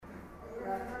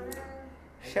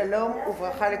שלום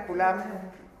וברכה לכולם.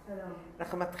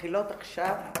 אנחנו מתחילות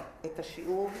עכשיו את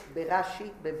השיעור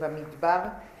ברש"י במדבר.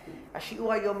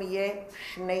 השיעור היום יהיה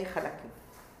שני חלקים.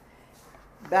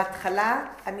 בהתחלה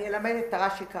אני אלמד את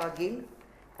הרש"י כרגיל.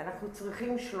 אנחנו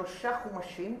צריכים 3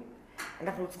 חומשים.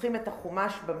 אנחנו צריכים את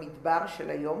החומש במדבר של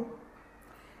היום.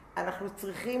 אנחנו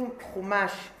צריכים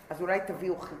חומש, אז אולי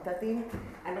תביאו חיטטים.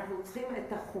 אנחנו צריכים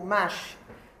את החומש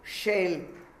של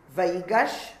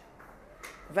ויגש.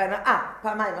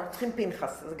 פעמיים, אנחנו צריכים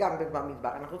פנחס, זה גם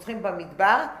במדבר. אנחנו צריכים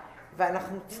במדבר,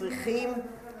 ואנחנו צריכים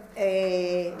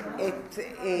את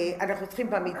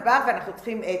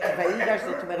ויגש,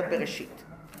 זאת אומרת בראשית.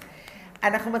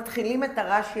 אנחנו מתחילים את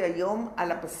הרש"י היום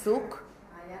על הפסוק,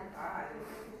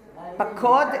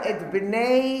 פקוד את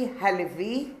בני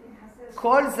הלוי,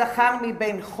 כל זכר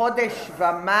מבין חודש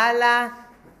ומעלה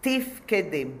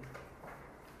תפקדם.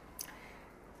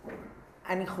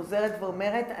 אני חוזרת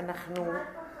ואומרת, אנחנו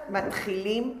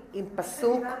מתחילים עם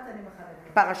פסוק,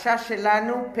 פרשה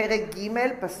שלנו, פרק ג',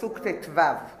 פסוק ט"ו.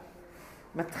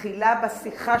 מתחילה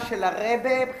בשיחה של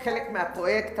הרבה, חלק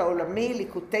מהפרויקט העולמי,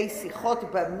 ליקוטי שיחות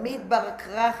במדבר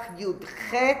כרך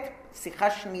י"ח, שיחה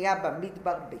שנייה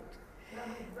במדבר ב'.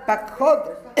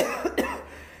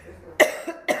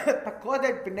 פקוד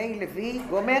את בני לוי,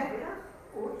 גומר,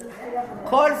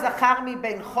 כל זכר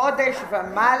מבין חודש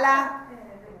ומעלה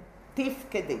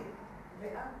תפקדי.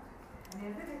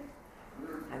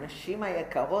 הנשים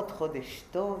היקרות, חודש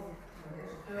טוב.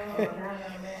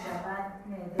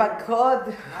 פקוד.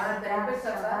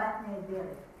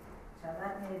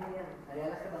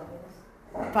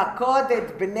 פקוד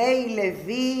את בני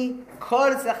לוי,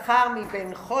 כל זכר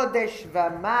מבין חודש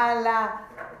ומעלה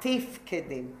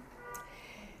תפקדם.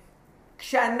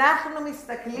 כשאנחנו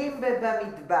מסתכלים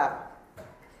במדבר,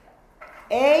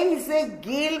 איזה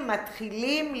גיל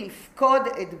מתחילים לפקוד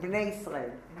את בני ישראל?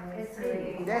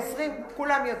 20,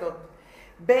 כולם יודעות.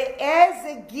 באיזה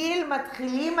גיל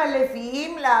מתחילים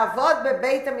הלוויים לעבוד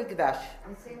בבית המקדש?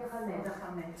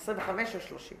 25 או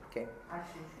 30, כן.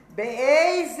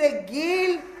 באיזה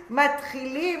גיל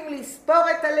מתחילים לספור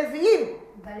את הלוויים?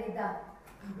 בלידה.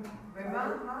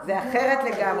 זה אחרת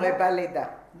לגמרי, בלידה.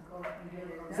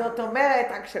 זאת אומרת,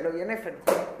 רק שלא יהיה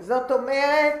נפל, זאת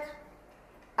אומרת,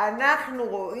 אנחנו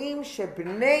רואים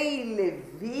שבני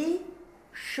לוי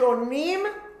שונים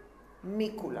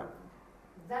מכולם.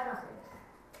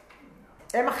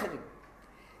 הם אחרים.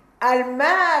 על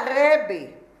מה הרבי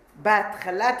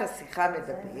בהתחלת השיחה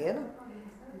מדבר?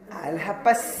 על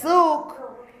הפסוק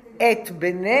את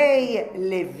בני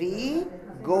לוי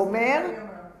גומר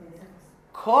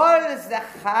כל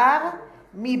זכר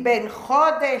מבין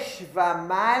חודש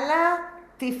ומעלה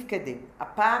תפקדים.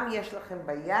 הפעם יש לכם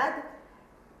ביד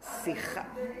שיחה.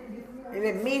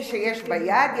 למי שיש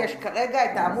ביד יש כרגע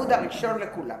את העמוד הראשון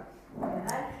לכולם.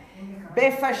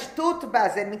 בפשטות בה,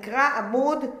 זה נקרא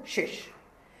עמוד 6.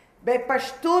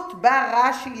 בפשטות בא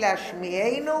רש"י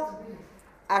להשמיענו,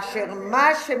 אשר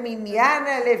מה שמניין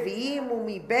הלוויים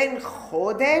ומבין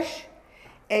חודש,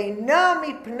 אינו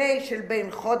מפני של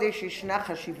בין חודש ישנה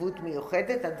חשיבות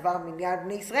מיוחדת, הדבר מניין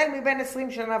בני ישראל מבין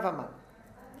 20 שנה ומעלה.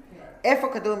 איפה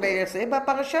כתוב בני ישראל?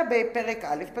 בפרשה בפרק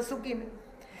א' פסוק ג'.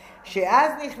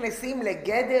 שאז נכנסים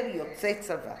לגדר יוצא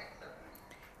צבא,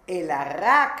 אלא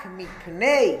רק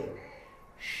מפני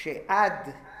שעד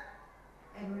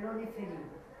הם לא נפלים.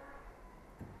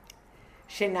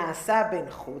 שנעשה בן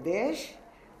חודש,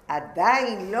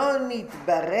 עדיין לא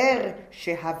נתברר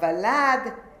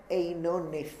שהוולד אינו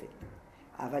נפל.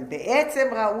 אבל בעצם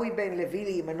ראוי בן לוי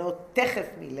להימנות תכף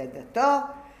מלידתו,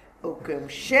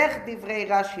 וכהמשך דברי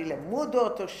רש"י למודו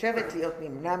אותו שבט להיות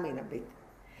נמנע מן הבית.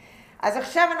 אז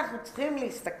עכשיו אנחנו צריכים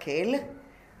להסתכל,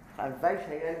 הלוואי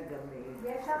שהיה לי גם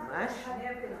ממש.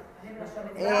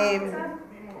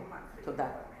 תודה.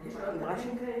 עם רש"י?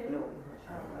 לא.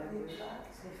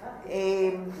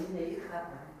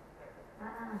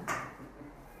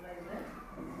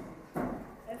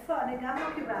 איפה? אני גם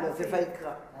לא קיבלתי. לא, זה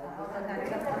ויקרא.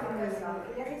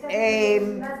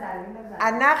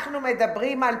 אנחנו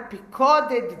מדברים על פקוד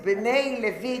את בני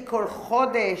לוי כל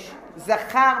חודש,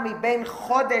 זכר מבין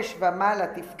חודש ומעלה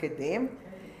תפקדם.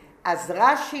 אז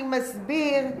רש"י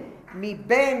מסביר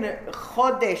מבין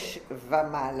חודש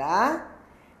ומעלה,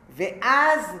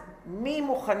 ואז מי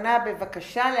מוכנה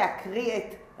בבקשה להקריא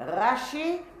את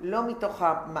רש"י, לא מתוך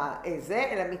זה,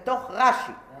 אלא מתוך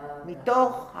רש"י,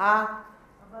 מתוך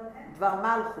דבר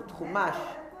מלכות, חומש.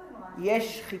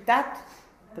 יש חיטת?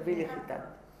 תביא לי חיטת.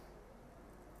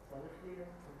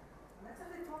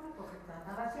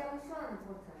 הרש"י הראשון את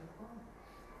רוצה, נכון?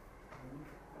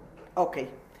 אוקיי.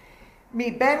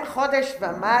 מבין חודש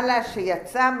ומעלה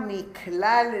שיצא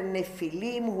מכלל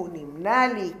נפילים הוא נמנה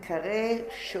להיקרא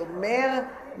שומר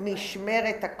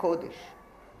משמרת הקודש.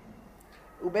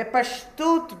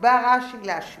 ובפשטות בא רש"י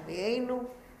להשמיענו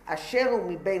אשר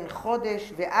הוא מבין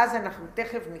חודש, ואז אנחנו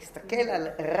תכף נסתכל על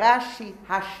רש"י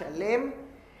השלם,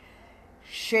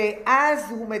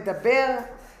 שאז הוא מדבר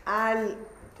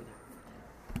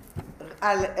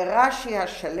על רש"י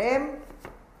השלם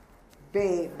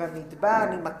במדבר.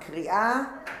 אני מקריאה,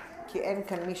 כי אין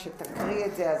כאן מי שתקריא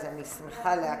את זה, אז אני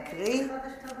שמחה להקריא.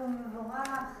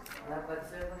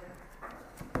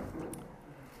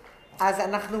 אז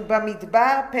אנחנו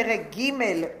במדבר, פרק ג'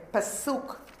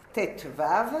 פסוק ט"ו,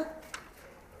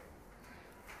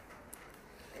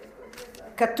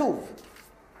 כתוב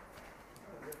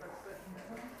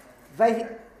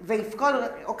ויפקוד,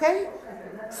 אוקיי?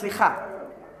 סליחה,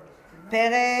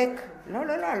 פרק,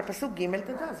 לא, על הפסוק ג'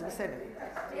 תודה, זה בסדר.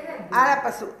 על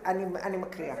הפסוק, אני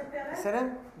מקריאה, בסדר?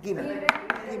 ג'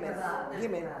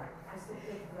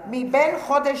 מבין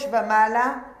חודש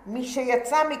ומעלה, מי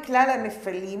שיצא מכלל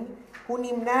הנפלים, הוא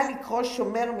נמנה לקרוא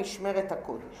שומר משמרת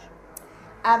הקודש.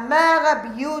 אמר רבי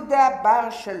יהודה בר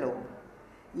שלום,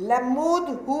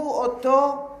 למוד הוא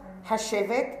אותו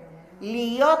השבט,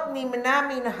 להיות נמנה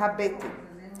מן הבטן,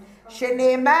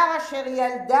 שנאמר אשר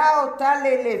ילדה אותה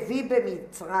ללוי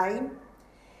במצרים,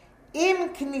 עם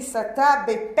כניסתה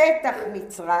בפתח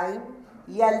מצרים,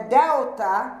 ילדה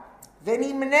אותה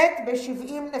ונמנית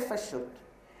ב70 נפשות,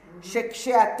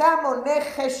 שכשאתה מונה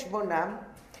חשבונם,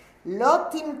 לא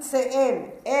תמצאם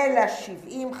אלא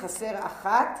 70 חסר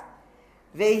אחת,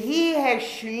 והיא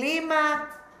השלימה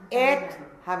את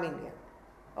המניין.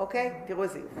 אוקיי? תראו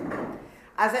איזה יופי.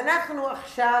 אז אנחנו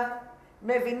עכשיו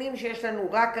מבינים שיש לנו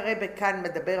רק הרב כאן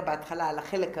מדבר בהתחלה על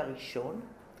החלק הראשון,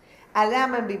 על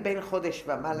למה מבין חודש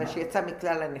ומעלה שיצא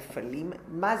מכלל הנפלים,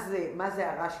 מה זה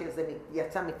הרש"י הזה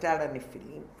יצא מכלל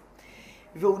הנפלים,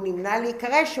 והוא נמנה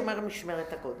להיקרא שומר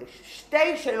משמרת הקודש.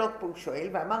 שתי שאלות פה הוא שואל,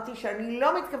 ואמרתי שאני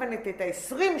לא מתכוונת את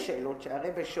 20 שאלות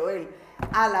שהרב שואל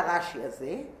על הרש"י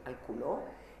הזה, על כולו,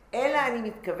 אלא אני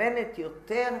מתכוונת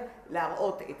יותר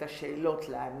להראות את השאלות,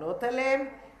 לענות עליהן,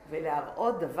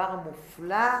 ולהראות דבר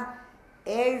מופלא,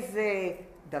 איזה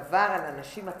דבר על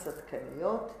הנשים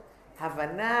הצדקניות,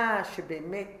 הבנה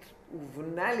שבאמת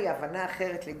הובנה לי הבנה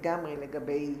אחרת לגמרי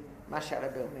לגבי מה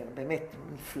שהרב אומר, באמת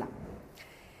נפלא.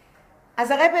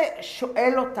 אז הרב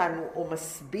שואל אותנו או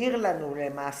מסביר לנו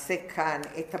למעשה כאן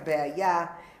את הבעיה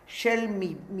של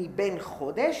מבין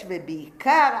חודש,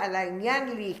 ובעיקר על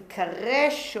העניין להיקרא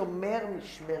שומר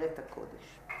משמרת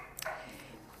הקודש.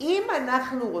 אם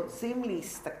אנחנו רוצים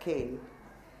להסתכל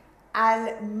על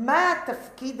מה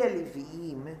תפקיד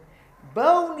הלוויים,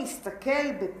 בואו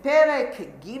נסתכל בפרק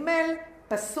ג'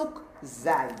 פסוק ז'.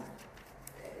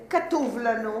 כתוב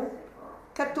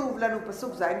לנו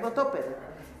פסוק ז' באותו פרק.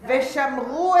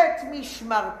 ושמרו את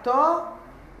משמרתו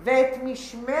ואת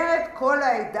משמרת כל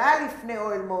העדה לפני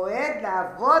אוהל מועד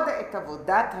לעבוד את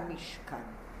עבודת המשכן.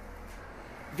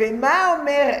 ומה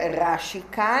אומר רש"י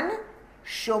כאן?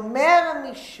 שומר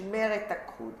משמרת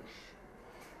הקודש.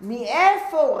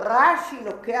 מאיפה רש"י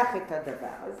לוקח את הדבר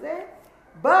הזה?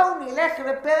 בואו נלך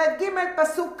לפרק ג'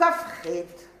 פסוק כ"ח.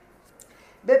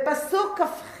 בפסוק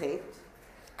כ"ח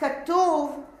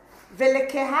כתוב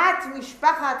ולקהת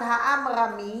משפחת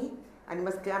העמרמי, אני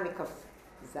מזכירה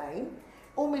מכ"ז,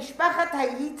 ומשפחת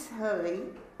היצהרי,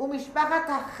 ומשפחת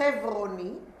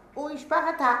החברוני,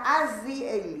 ומשפחת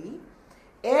העזיאלי,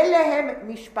 אלה הם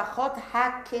משפחות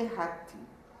הקהתי.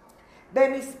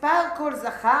 במספר כל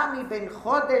זכר מבין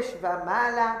חודש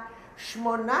ומעלה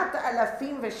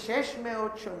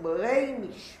 8,600 שומרי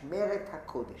משמרת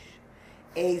הקודש.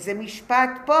 איזה משפט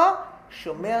פה?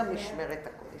 שומר משמרת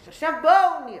הקודש. עכשיו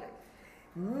בואו נראה.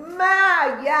 מה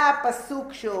היה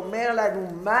הפסוק שאומר לנו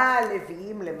מה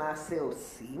הלוויים למעשה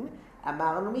עושים?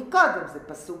 אמרנו מקודם, זה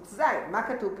פסוק ז'. מה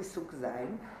כתוב פסוק ז'?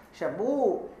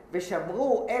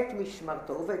 ושמרו את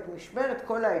משמרתו ואת משמרת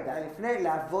כל העדה לפני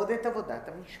לעבוד את עבודת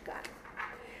המשכן.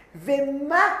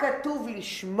 ומה כתוב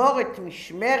לשמור את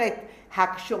משמרת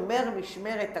השומר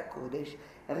משמרת הקודש?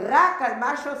 רק על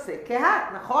מה שעושה קהת,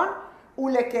 נכון?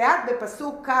 ולקהת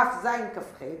בפסוק כ"ז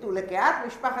כ"ח, ולקהת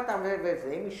משפחת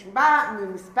וזה,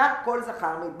 ממספר כל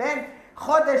זכר מבין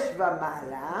חודש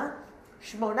ומעלה,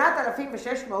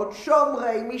 8,600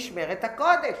 שומרי משמרת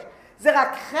הקודש. זה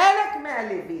רק חלק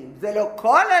מהלווים, זה לא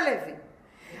כל הלווים.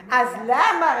 אז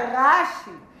למה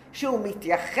רש"י, שהוא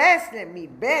מתייחס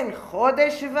מבין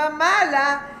חודש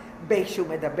ומעלה, כשהוא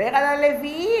מדבר על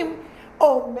הלוויים,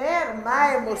 אומר מה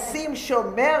הם עושים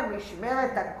שומר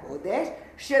משמרת הקודש,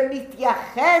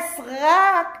 שמתייחס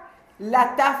רק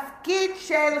לתפקיד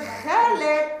של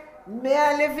חלק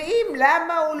מהלוויים.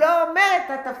 למה הוא לא אומר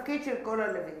את התפקיד של כל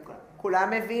הלוויים?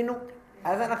 כולם הבינו.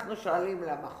 אז אנחנו שואלים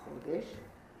למה חודש?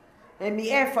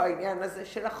 מאיפה העניין הזה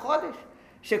של החודש?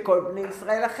 שכל בני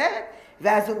ישראל אחרת.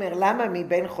 ואז הוא אומר, למה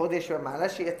מבין חודש ומעלה?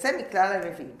 שיצא מכלל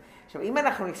הלוויים. עכשיו, אם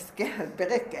אנחנו נסתכל על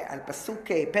פרק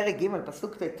ג'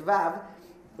 פסוק ט"ו,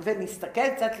 ונסתכל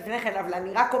קצת לפני כן, אבל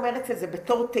אני רק אומרת את זה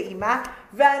בתור טעימה,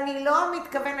 ואני לא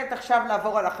מתכוונת עכשיו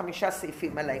לעבור על 5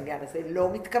 סעיפים על העניין הזה, לא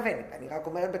מתכוונת, אני רק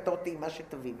אומרת בתור טעימה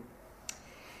שתבינו.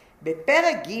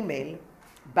 בפרק ג'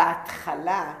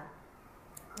 בהתחלה,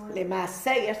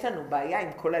 למעשה יש לנו בעיה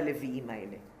עם כל הלוויים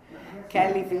האלה. כי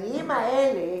הלוויים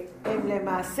האלה הם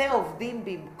למעשה עובדים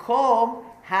במקום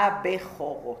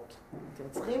הבכורות. אתם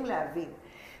צריכים להבין.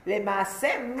 למעשה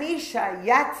מי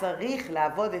שהיה צריך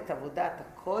לעבוד את עבודת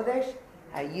הקודש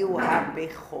היו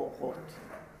הבכורות.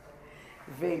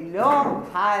 ולא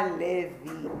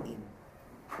הלוויים.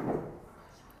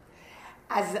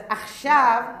 אז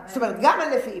עכשיו, זאת אומרת, גם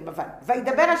הלוויים, אבל,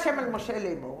 וידבר השם על משה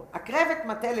לאמור, הקרב את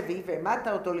מטה לוי והעמדת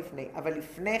אותו לפני, אבל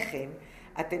לפני כן,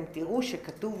 אתם תראו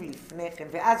שכתוב לפני כן,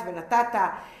 ואז ונתת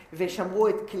ושמרו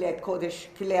את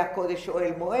כלי הקודש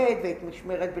אוהל מועד ואת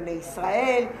משמרת בני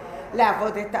ישראל,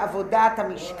 לעבוד את עבודת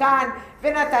המשכן,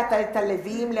 ונתת את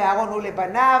הלוויים לאהרון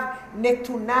ולבניו,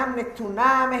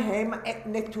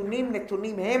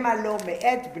 נתונים הם הלא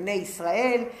מאת בני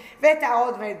ישראל, ואת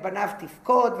אהרון ואת בניו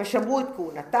תפקוד, ושמרו את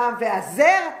כהונתם,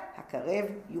 והזר הקרב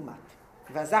יומת.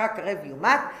 והזר הקרב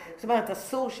יומת, זאת אומרת,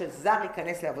 אסור שזר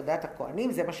ייכנס לעבודת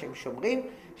הכהנים, זה מה שהם שומרים,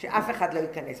 שאף אחד לא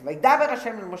ייכנס. וידבר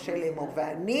השם אל משה לאמור,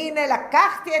 ואני הנה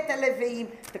לקחתי את הלוויים,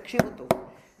 תקשיבו טוב,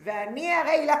 ואני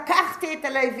הרי לקחתי את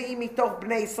הלוויים מתוך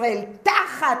בני ישראל,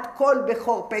 תחת כל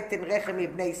בכור פטן רחם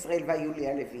מבני ישראל, והיו לי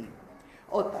הלוויים.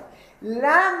 עוד פעם,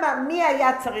 למה, מי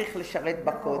היה צריך לשרת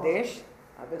בקודש?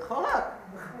 הבכורות.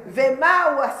 ומה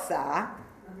הוא עשה?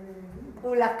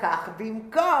 הוא לקח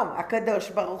במקום, הקדוש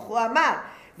ברוך הוא אמר,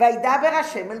 וידבר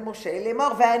השם אל משה לאמור,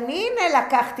 ואני הנה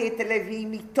לקחתי את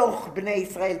הלוויים מתוך בני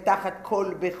ישראל, תחת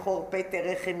כל בכור פטר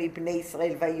רחם מבני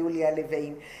ישראל, והיו לי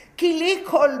הלוויים. כי לי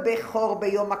כל בכור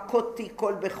ביום הכותי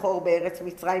כל בכור בארץ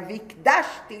מצרים,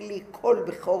 והקדשתי לי כל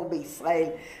בכור בישראל,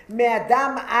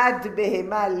 מאדם עד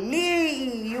בהמה,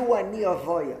 לי יהיו אני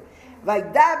אבויה.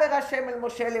 וידבר השם אל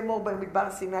משה לאמור במדבר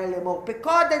סיני לאמור,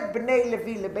 פקוד את בני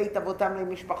לוי לבית אבותם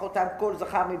למשפחותם, כל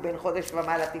זכר מבין חודש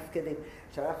ומעלה תפקדם.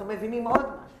 עכשיו אנחנו מבינים עוד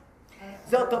משהו.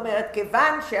 זאת אומרת,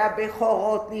 כיוון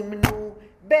שהבכורות נמנו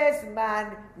בזמן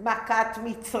מכת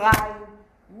מצרים,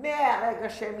 מהרגע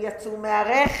שהם יצאו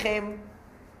מהרחם,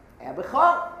 היה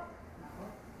בכור.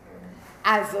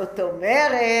 אז זאת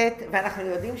אומרת, ואנחנו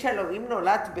יודעים שאלוהים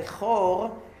נולד בכור,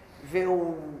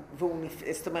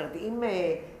 זאת אומרת, אם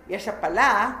יש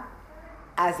הפלה,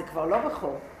 אז זה כבר לא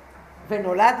בכור.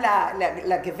 ונולד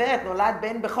לגברת, נולד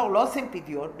בן בכור, לא עושים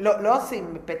פדיון, לא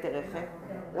עושים פטר רחם,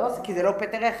 לא עושים, כי זה לא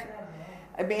פטר רחם.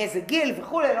 מאיזה גיל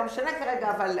וכו', לא משנה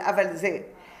כרגע, אבל זה.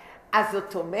 אז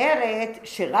זאת אומרת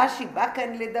שרש"י בא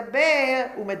כאן לדבר,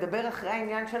 הוא מדבר אחרי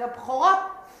העניין של הבכורות,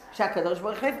 שהקדוש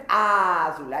ברוך הוא,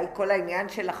 אז אולי כל העניין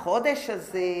של החודש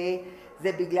הזה,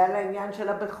 זה בגלל העניין של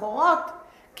הבכורות,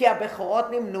 כי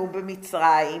הבכורות נמנו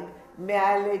במצרים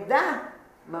מהלידה,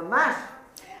 ממש.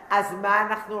 אז מה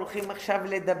אנחנו הולכים עכשיו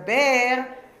לדבר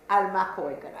על מה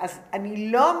קורה כאן? אז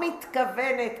אני לא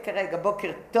מתכוונת כרגע,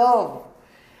 בוקר טוב,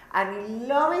 אני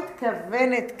לא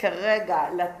מתכוונת כרגע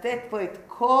לתת פה את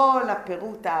כל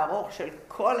הפירוט הארוך של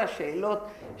כל השאלות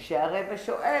שהרבא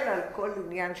שואל על כל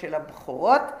עניין של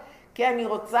הבכורות, כי אני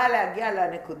רוצה להגיע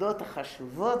לנקודות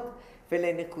החשובות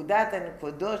ולנקודת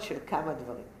הנקודות של כמה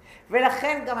דברים.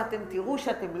 ולכן גם אתם תראו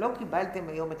שאתם לא קיבלתם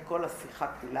היום את כל השיחה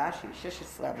כולה, שהיא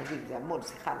 16 עמודים, זה המון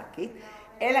שיחה ענקית,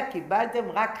 אלא קיבלתם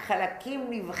רק חלקים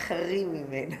נבחרים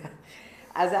ממנה.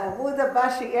 אז העמוד הבא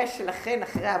שיש לכן,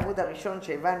 אחרי העמוד הראשון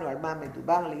שהבנו על מה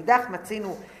מדובר, לאידך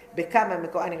מצינו בכמה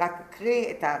מקומות, אני רק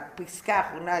אקריא את הפסקה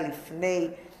האחרונה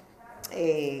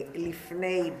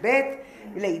לפני ב',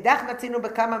 לאידך מצינו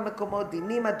בכמה מקומות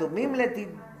דינים הדומים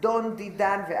לדידון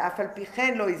דידן, ואף על פי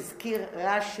כן לא הזכיר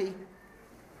רש"י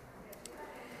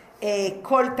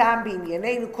כל טעם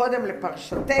בענייננו, קודם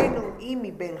לפרשתנו, אם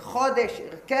מבין חודש,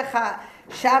 ערכך,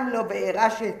 שם לא בעירה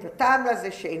שאת הטעם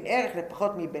לזה שאין ערך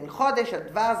לפחות מבין חודש,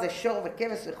 הדבר זה שור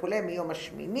וכבש וכולי מיום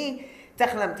השמיני,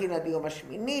 צריך להמתין עד יום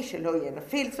השמיני, שלא יהיה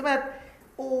נפיל. זאת אומרת,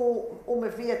 הוא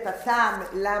מביא את הטעם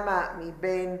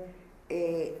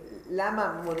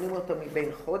למה מונים אותו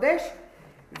מבין חודש,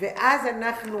 ואז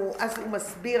הוא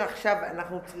מסביר עכשיו,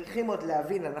 אנחנו צריכים עוד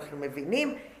להבין, אנחנו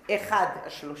מבינים, 1,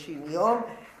 30 יום,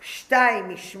 2,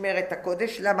 משמרת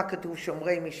הקודש, למה כתוב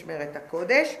שומרי משמרת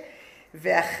הקודש,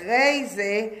 ואחרי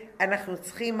זה אנחנו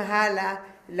צריכים הלאה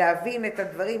להבין את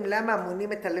הדברים, למה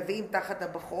מונים את הלוויים תחת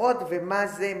הבחורות, ומה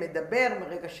זה מדבר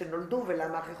מרגע שנולדו,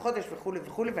 ולמה אחרי חודש וכו'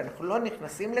 וכו', ואנחנו לא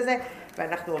נכנסים לזה,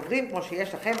 ואנחנו עוברים כמו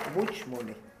שיש לכם עמוד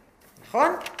 8.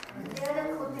 נכון?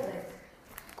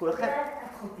 כולכם?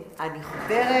 אני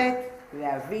חותרת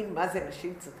להבין מה זה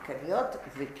נשים צדקניות,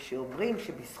 וכשאומרים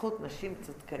שבזכות נשים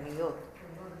צדקניות,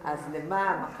 אז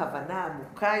למה הכוונה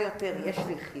עמוקה יותר? יש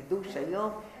לי חידוש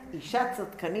היום, אישה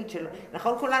צדקנית שלו.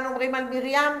 נכון כולנו אומרים על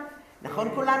מרים?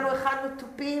 נכון כולנו הכנו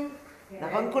תופים?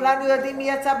 נכון כולנו יודעים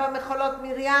מי יצא במחולות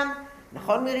מרים?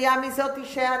 נכון מרים היא זאת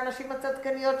שהנשים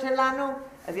הצדקניות שלנו?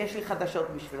 אז יש לי חדשות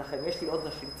בשבילכם, יש לי עוד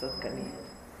נשים צדקניות.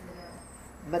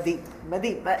 מדהים,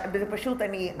 מדהים. וזה פשוט,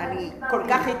 אני כל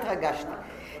כך התרגשתי.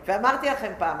 ואמרתי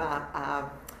לכם פעם,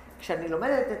 כשאני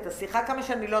לומדת את השיחה, כמה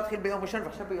שאני לא אתחיל ביום ראשון,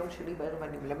 ועכשיו ביום שני בערב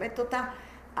אני מלמדת אותה,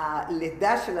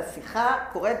 הלידה של השיחה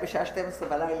קורית בשעה 12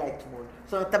 בלילה אתמול.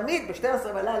 זאת אומרת, תמיד ב-12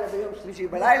 בלילה ביום שלישי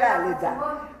בלילה הלידה.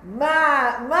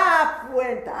 מה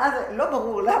הפואנטה? אז לא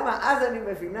ברור למה, אז אני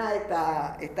מבינה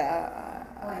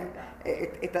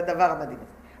את הדבר המדהים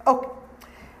הזה. אוקיי,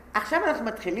 עכשיו אנחנו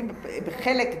מתחילים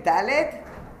בחלק ד'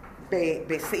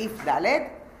 בסעיף ד'.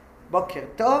 בוקר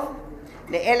טוב.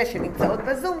 לאלה שנמצאות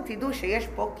בזום, תדעו שיש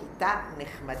פה כיתה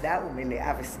נחמדה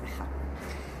ומלאה ושמחה.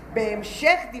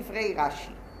 בהמשך דברי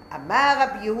רש"י, אמר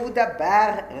רבי יהודה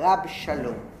בר רב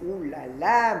שלום,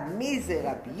 אוללה, מי זה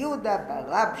רבי יהודה בר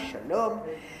רב שלום?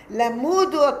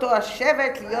 למודו אותו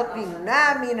השבט להיות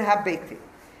נמנע מן הבטן,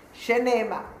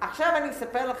 שנאמר. עכשיו אני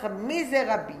אספר לכם מי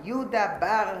זה רבי יהודה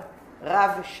בר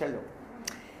רב שלום.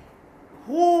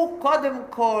 הוא קודם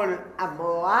כל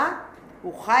אמורה,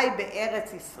 הוא חי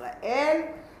בארץ ישראל,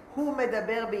 הוא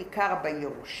מדבר בעיקר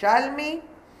בירושלמי,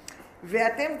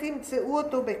 ואתם תמצאו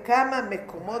אותו בכמה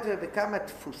מקומות ובכמה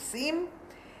דפוסים,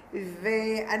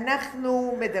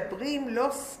 ואנחנו מדברים לא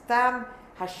סתם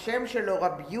השם שלו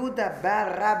רבי יהודה בר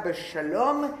רב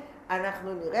שלום,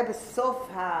 אנחנו נראה בסוף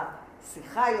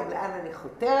השיחה היום לאן אני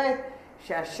חותרת,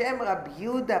 שהשם רבי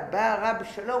יהודה בר רב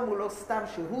שלום הוא לא סתם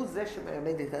שהוא זה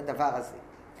שמלמד את הדבר הזה.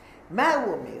 מה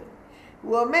הוא אומר?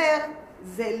 הוא אומר,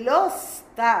 זה לא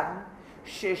סתם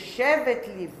ששבט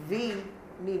לוי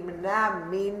נמנע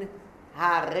מן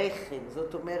הרחם,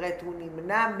 זאת אומרת הוא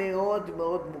נמנע מאוד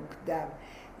מאוד מוקדם.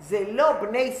 זה לא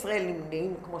בני ישראל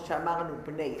נמנעים כמו שאמרנו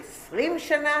בני 20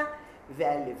 שנה,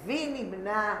 והלוי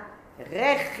נמנע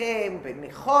רחם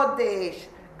בני חודש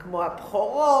כמו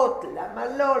הבכורות, למה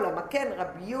לא, למה כן?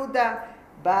 רבי יהודה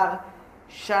בר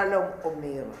שלום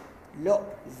אומר, לא,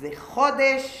 זה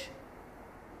חודש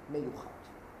מיוחד.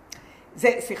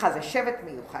 זה שבט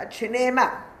מיוחד שנאמר,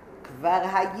 כבר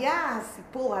היה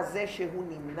הסיפור הזה שהוא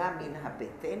נמנע מן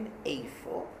הבטן,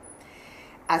 איפה?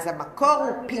 אז המקור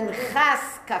הוא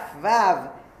פנחס כ"ו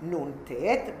נ"ט,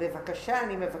 בבקשה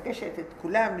אני מבקשת את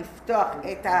כולם לפתוח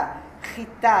את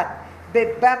החיטת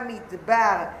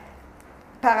במדבר,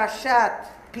 פרשת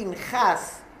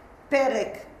פנחס,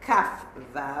 פרק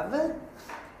כ"ו,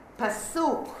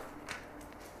 פסוק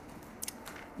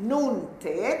נ"ט,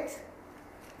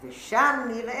 ושם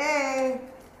נראה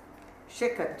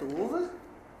שכתוב,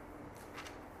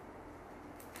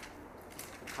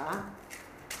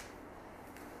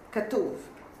 כתוב,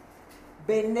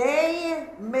 בני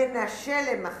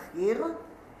מנשה למחיר,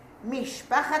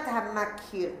 משפחת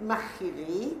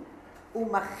המחירי,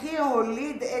 ומחיר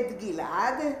הוליד את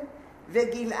גלעד,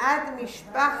 וגלעד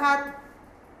משפחת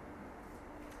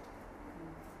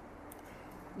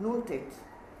נ"ט,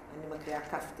 אני מקריאה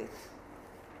כ"ט.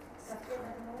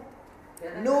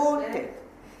 נ"ט.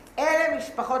 אלה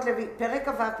משפחות לוי, פרק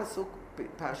כ"ו פסוק,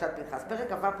 פרשת פנחס, פרק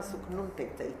כ"ו פסוק נ"ט,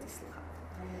 טעיתי, סליחה.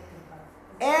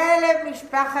 אלה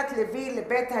משפחת לוי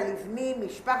לבית הלבני,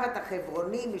 משפחת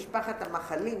החברוני, משפחת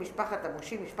המחלי, משפחת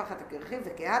המושי, משפחת הקרחים,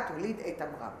 וקהת הוליד את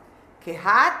עמרם.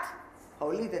 קהת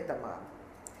הוליד את עמרם.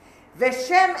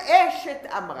 ושם אשת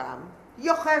עמרם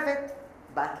יוכבת,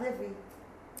 בת לוי,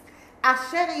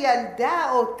 אשר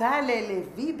ילדה אותה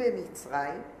ללוי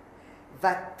במצרים,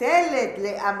 ותלד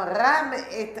לעמרם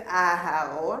את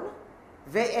אהרון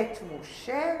ואת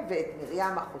משה ואת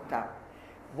מרים אחותם.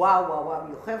 וואו וואו וואו,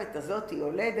 יוכבת הזאת היא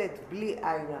יולדת בלי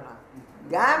עין הרע.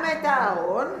 גם את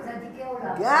אהרון,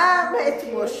 גם את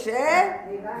משה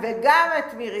וגם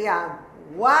את מרים.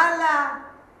 וואלה,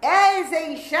 איזה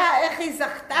אישה, איך היא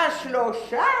זכתה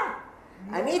 3.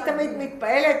 אני תמיד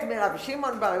מתפעלת מרב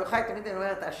שמעון בר יוחאי, תמיד אני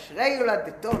אומרת, אשרי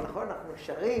יולדתו, נכון? אנחנו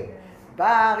שרים,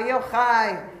 בר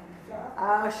יוחאי,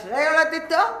 אשרי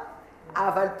יולדתו,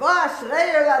 אבל פה אשרי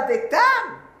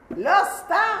יולדתם, לא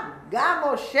סתם, גם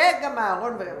משה, גם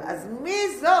אהרון ומרים. אז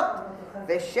מי זאת?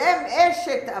 בשם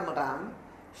אשת עמרם,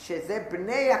 שזה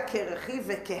בני הקרחי,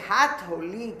 וקהת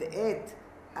הוליד את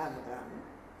עמרם,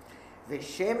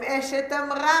 ושם אשת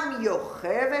עמרם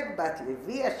יוכבד בת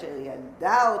לוי אשר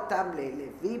ילדה אותם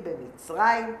ללוי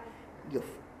במצרים. יופי.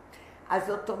 אז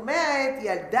זאת אומרת,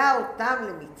 ילדה אותם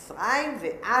למצרים,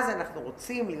 ואז אנחנו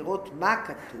רוצים לראות מה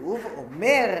כתוב.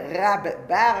 אומר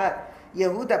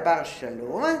יהודה בר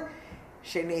שלום,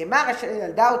 שנאמר אשר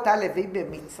ילדה אותה לוי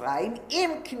במצרים,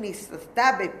 עם כניסתה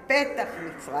בפתח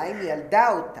מצרים ילדה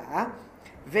אותה,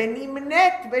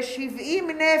 ונמנית ב70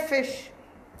 נפש.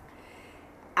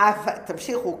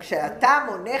 תמשיכו, כשאתה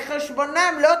מונה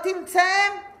חשבונם לא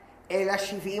תמצאם, אלא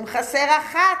 70 חסר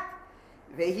אחת,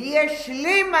 והיא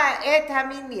השלימה את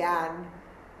המניין.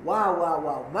 וואו וואו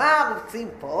וואו, מה רוצים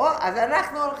פה? אז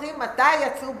אנחנו הולכים, מתי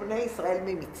יצאו בני ישראל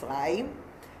ממצרים?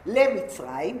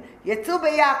 למצרים, יצאו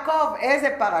ביעקב,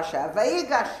 איזה פרשה?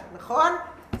 ויגש, נכון?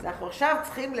 אז אנחנו עכשיו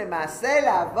צריכים למעשה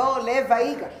לעבור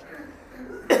לויגש.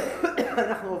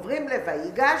 אנחנו עוברים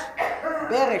לויגש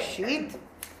בראשית.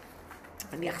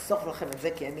 אני אחסוך לכם את זה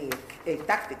כי אני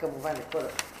העתקתי כמובן את כל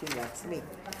החוקים לעצמי,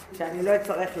 שאני לא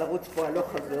אצטרך לרוץ פה הלוך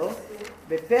חזור.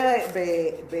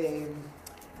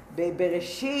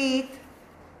 בראשית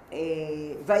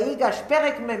ויגש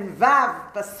פרק מ"ו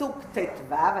פסוק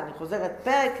ט"ו, אני חוזרת,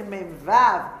 פרק מ"ו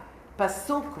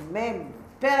פסוק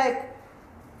פרק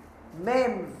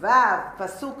מ"ו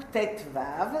פסוק ט"ו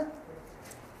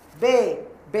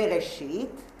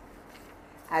בראשית.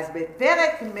 אז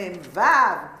בפרק מ"ו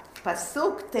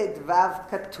פסוק ט"ו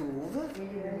כתוב,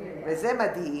 וזה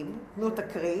מדהים, תנו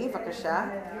תקריאי בבקשה.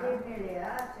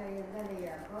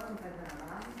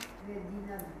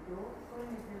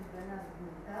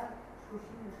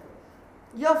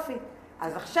 יופי.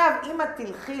 אז עכשיו אם את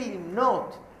תלכי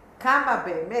למנות כמה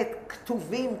באמת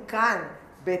כתובים כאן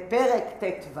בפרק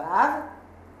ט"ו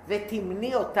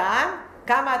ותמני אותם,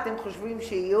 כמה אתם חושבים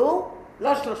שיהיו?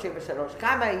 לא 33,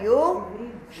 כמה יהיו?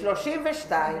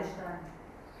 32.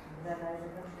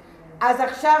 אז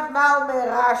עכשיו מה אומר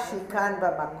רש"י כאן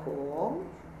במקום?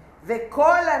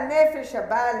 וכל הנפש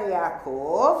הבאה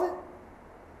ליעקב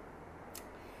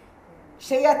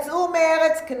שיצאו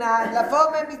מארץ כנען לבוא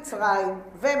ממצרים,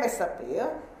 ומספר,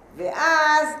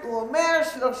 ואז הוא אומר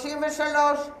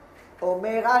 33.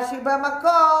 אומר רש"י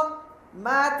במקום,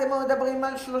 מה אתם מדברים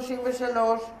על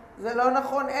 33? זה לא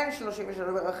נכון, אין 33,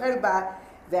 ורחל בא,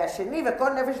 והשני וכל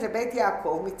נפש לבית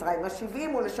יעקב מצרים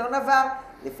 70 ולשון עבר.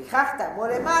 לפיכך טעמו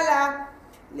למעלה,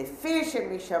 לפי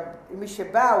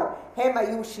שמשבאו הם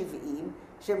היו 70,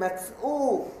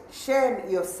 שמצאו שם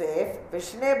יוסף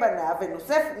ושני בניו,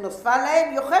 ונוספה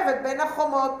להם יוכבד בין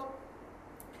החומות.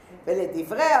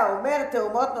 ולדברי האומר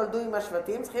תאומות נולדו עם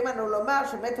השבטים, צריכים לנו לומר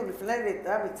שמתו לפני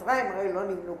לידה מצרים, הרי לא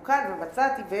נמנו כאן,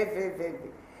 ומצאתי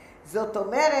זאת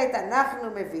אומרת, אנחנו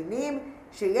מבינים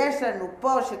שיש לנו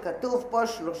פה, שכתוב פה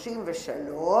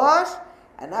 33,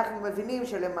 אנחנו מבינים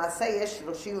שלמעשה יש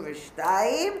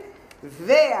 32,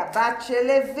 והבת של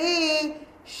לוי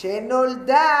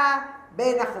שנולדה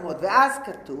בין החומות. ואז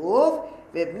כתוב,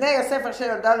 ובני יוסף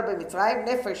אשר נולדה לו במצרים,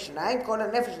 נפש 2, כל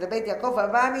הנפש לבית יעקב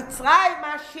הבא מצרים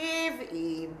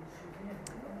 70.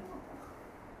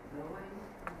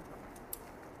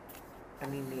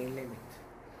 אני נעלמת.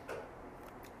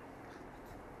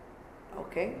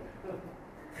 אוקיי?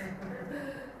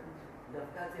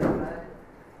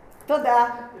 תודה.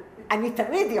 אני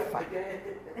תמיד יפה.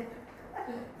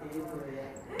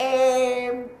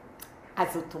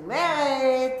 אז זאת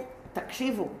אומרת,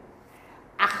 תקשיבו.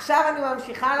 עכשיו אני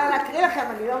ממשיכה להקריא לכם,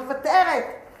 אני לא מוותרת.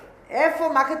 איפה?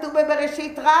 מה כתוב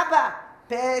בבראשית רבה?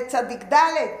 צדיק ד'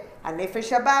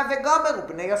 הנפש הבאה וגומר,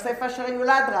 ובני יוסף אשר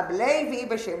יולד רב לוי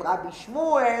בשם רבי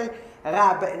שמואל,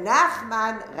 רב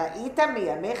נחמן, ראית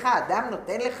מימיך אדם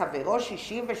נותן לחברו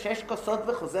 66 כוסות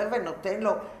וחוזר ונותן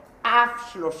לו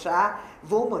אף 3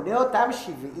 והוא מונה אותם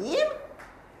 70?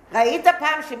 ראית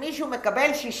פעם שמישהו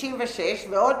מקבל 66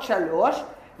 ועוד 3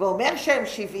 ואומר שהם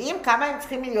 70? כמה הם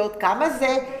צריכים להיות? כמה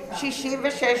זה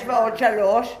 66 ועוד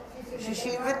 3?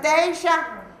 69.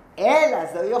 אלא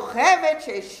זו יוכבד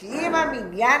שהשלימה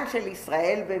מניין של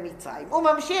ישראל במצרים. הוא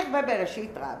ממשיך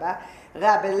בבראשית רבה,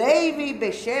 רב לוי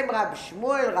בשם רב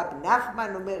שמואל רב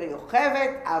נחמן אומר יוכבד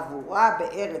עבורה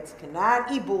בארץ כנען,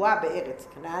 עיבורה בארץ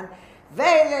כנען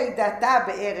ולידתה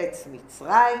בארץ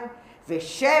מצרים,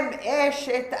 ושם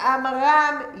אשת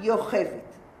עמרם יוכבד.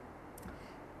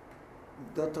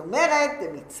 זאת אומרת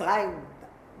במצרים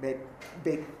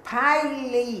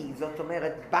בפיילי, זאת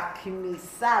אומרת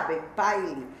בכניסה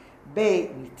בפיילי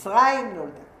במצרים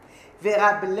נולדה.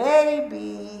 ורב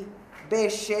לוי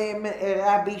בשם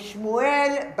רבי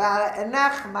שמואל בר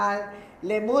נחמן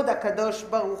למוד הקדוש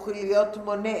ברוך הוא להיות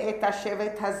מונה את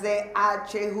השבט הזה עד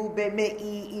שהוא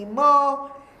במאי אמו.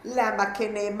 למה?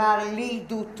 כנאמר לי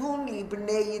דותוני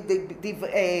בני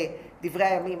דברי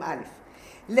הימים א'.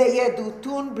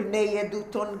 לידותון בני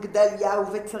ידותון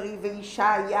גדליהו וצרי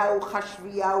וישעיהו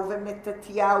חשביהו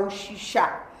ומתתיהו 6.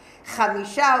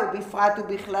 5 ובפרט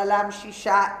ובכללם 6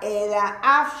 אלא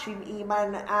אף שמעי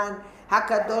מנען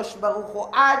הקדוש ברוך הוא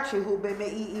עד שהוא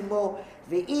במאי אמו,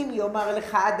 ואם יאמר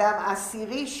לך אדם 10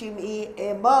 שמעי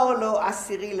אמור לו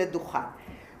 10 לדוכן.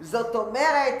 זאת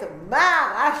אומרת,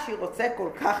 מה רש"י רוצה כל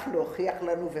כך להוכיח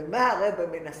לנו ומה הרב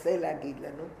מנסה להגיד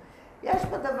לנו? יש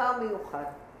פה דבר מיוחד.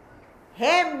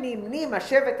 הם נמנים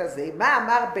השבט הזה, מה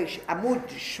אמר בעמוד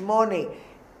 8,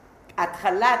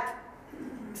 התחלת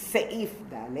סעיף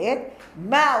ד',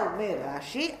 מה אומר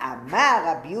רש"י? אמר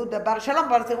רבי יהודה בר שלום,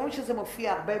 אבל אתם רואים שזה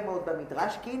מופיע הרבה מאוד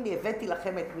במדרש, כי הנה הבאתי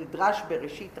לכם את מדרש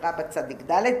בראשית רבה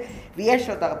צדיק ד', ויש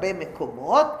עוד הרבה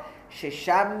מקומות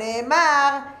ששם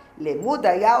נאמר, למוד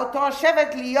היה אותו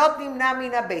השבט להיות נמנע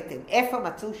מן הבטן. איפה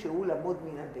מצאו שהוא למוד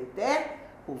מן הבטן?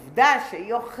 עובדה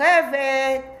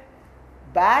שיוכבד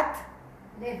בת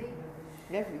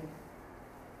לוי.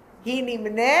 היא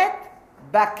נמנית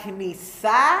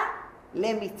בכניסה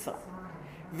למצרים.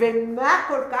 ומה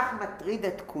כל כך מטריד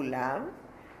את כולם?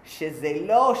 שזה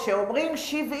לא שאומרים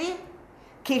 70,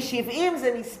 כי 70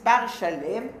 זה מספר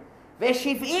שלם,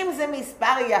 ו70 זה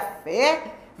מספר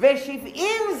יפה, ו70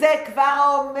 זה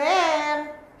כבר אומר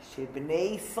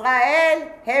שבני ישראל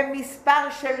הם מספר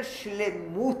של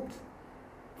שלמות.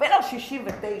 ולא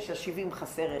 69, 70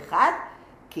 חסר אחד,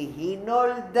 כי היא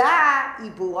נולדה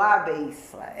עיבורה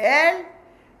בישראל,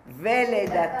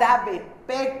 ולידתה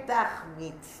בפתח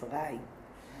מצרים.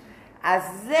 אז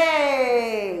זה,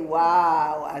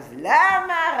 וואו, אז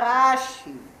למה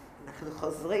רש"י? אנחנו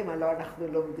חוזרים, הלוא אנחנו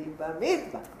לומדים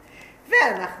במדבר,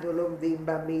 ואנחנו לומדים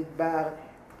במדבר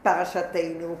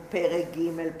פרשתנו פרק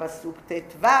ג' פסוק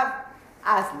ט"ו,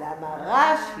 אז למה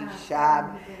רש"י שם,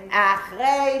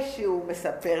 אחרי שהוא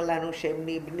מספר לנו שהם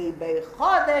נבנים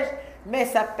בחודש,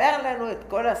 מספר לנו את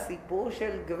כל הסיפור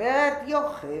של גברת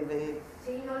יוכבד,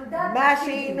 מה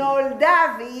שהיא נולדה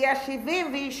והיא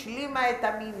 70 והיא השלימה את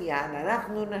המניין.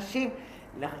 אנחנו נשים,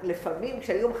 לפעמים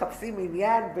כשהיו מחפשים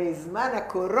מניין בזמן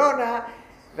הקורונה,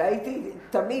 והייתי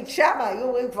תמיד שם, היו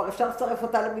אומרים כבר אפשר לצרף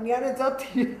אותה למניין את זאת,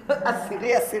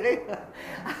 10.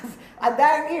 אז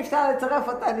עדיין אי אפשר לצרף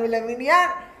אותנו למניין,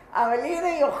 אבל הנה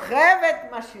יוכבד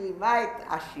משלימה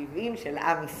את 70 של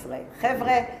עם ישראל.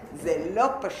 חבר'ה, זה לא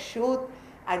פשוט,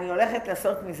 אני הולכת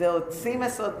לעשות מזה עוד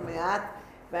סימס עוד מעט,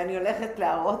 ואני הולכת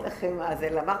להראות לכם מה זה,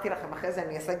 אמרתי לכם אחרי זה,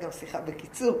 אני אעשה גם שיחה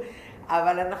בקיצור,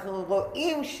 אבל אנחנו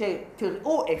רואים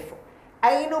שתראו איפה.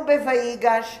 היינו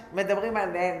בויגש, מדברים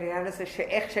על העניין הזה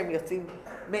שאיך שהם יוצאים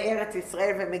מארץ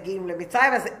ישראל ומגיעים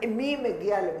למצרים, אז מי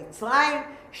מגיע למצרים?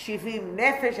 70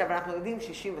 נפש, אבל אנחנו יודעים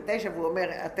 69, והוא אומר,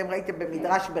 אתם ראיתם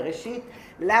במדרש בראשית,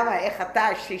 למה, איך אתה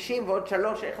 60 ועוד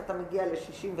 3, איך אתה מגיע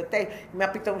ל-69, מה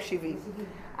פתאום 70?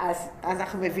 אז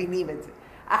אנחנו מבינים את זה.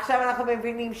 עכשיו אנחנו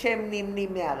מבינים שהם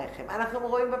נמנים מהרחם. אנחנו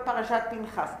רואים בפרשת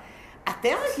פנחס.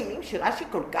 אתם רגילים שרש"י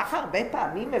כל כך הרבה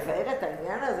פעמים מבאר את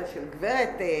העניין הזה של גברת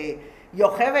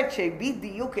יוכבד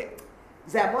שבדיוק,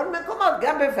 זה המון מקומות,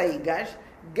 גם בויגש,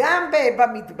 גם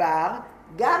במדבר,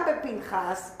 גם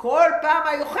בפנחס, כל פעם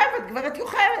היוכבד, גברת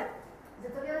יוכבד.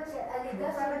 זאת אומרת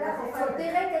שהלידה שלך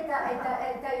סותרת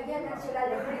את העניין של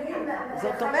הלוויים.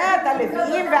 זאת אומרת,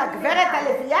 הלוויים והגברת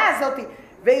הלוויה הזאת,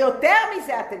 ויותר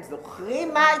מזה, אתם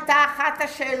זוכרים מה הייתה אחת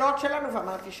השאלות שלנו?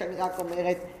 ואמרתי שאני רק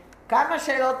אומרת כמה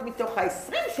שאלות מתוך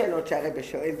 20 שאלות שהרבא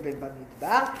שואל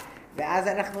במדבר, ואז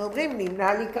אנחנו אומרים,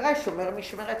 נמנע להיקרא שומר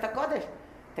משמרת הקודש.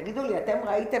 תגידו לי, אתם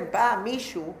ראיתם פעם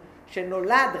מישהו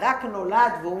שנולד, רק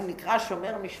נולד, והוא נקרא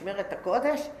שומר משמרת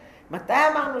הקודש? מתי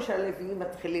אמרנו שהלוויים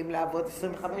מתחילים לעבוד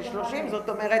 25-30? זאת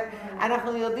אומרת,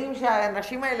 אנחנו יודעים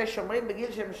שהאנשים האלה שומרים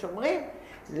בגיל שהם שומרים.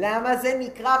 למה זה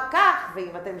נקרא כך?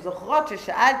 ואם אתם זוכרות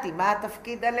ששאלתי מה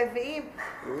התפקיד הלוויים,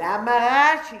 למה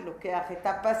רש"י לוקח את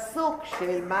הפסוק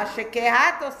של מה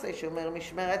שקהת עושה, שאומר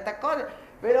משמרת הקודש,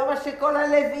 ולא מה שכל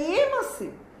הלוויים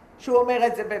עושים, שהוא אומר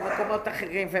את זה במקומות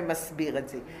אחרים ומסביר את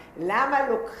זה. למה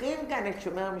לוקחים כאן את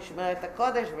שומר משמרת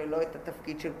הקודש ולא את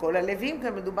התפקיד של כל הלוויים? כי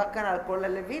מדובר כאן על כל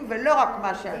הלוויים ולא רק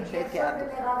מה שאנשי קהת עושים.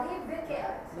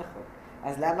 נכון.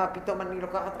 אז למה פתאום אני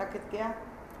לוקחת רק את קהת?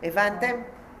 הבנתם?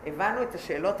 הבנו את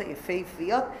השאלות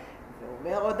היפהפיות,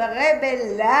 ואומר עוד הרבא,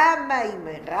 למה אם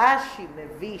רש"י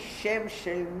מביא שם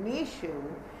של מישהו,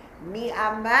 מי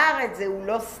אמר את זה הוא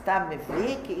לא סתם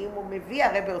מביא, כי אם הוא מביא,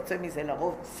 הרבא יוצא מזה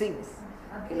לרוב סימס.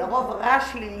 כי לרוב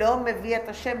רש"י לא מביא את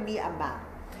השם מי אמר.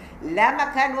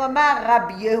 למה כאן הוא אמר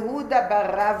רבי יהודה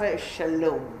ברב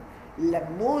שלום?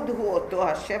 למוד הוא אותו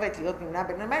השבט להיות נמנע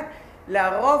בין המת.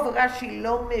 לרוב רש"י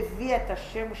לא מביא את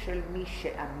השם של מי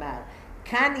שאמר.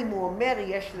 כאן אם הוא אומר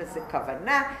יש לזה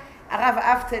כוונה, הרב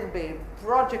אפטן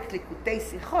בפרויקט ליקוטי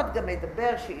שיחות גם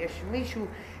מדבר שיש מישהו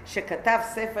שכתב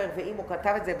ספר, ואם הוא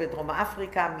כתב את זה בדרום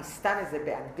אפריקה, מסתן את זה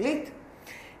באנגלית,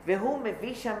 והוא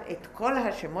מביא שם את כל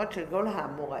השמות של כל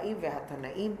האמוראים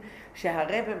והתנאים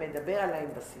שהרב מדבר עליהם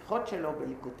בשיחות שלו,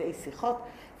 בליקוטי שיחות,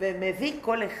 ומביא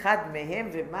כל אחד מהם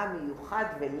ומה מיוחד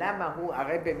ולמה הוא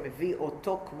הרב מביא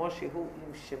אותו כמו שהוא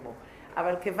עם שמו.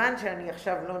 אבל כיוון שאני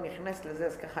עכשיו לא נכנס לזה,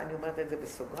 אז ככה אני אומרת את זה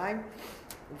בסוגריים,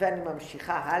 ואני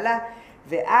ממשיכה הלאה.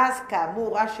 ואז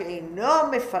כאמור רש"י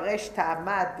אינו מפרש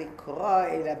טעמה דקרא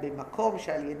אלא במקום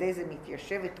שעל ידי זה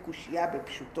מתיישבת קושייה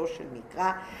בפשוטו של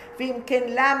מקרא, ואם כן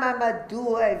למה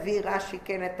מדוע הביא רש"י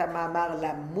כן את המאמר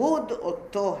למוד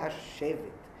אותו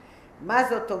השבט? מה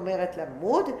זאת אומרת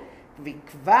למוד?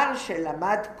 וכבר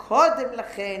שלמד קודם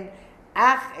לכן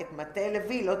אך את מטה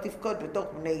לוי לא תפקוד בתוך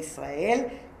בני ישראל,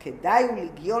 כדאי הוא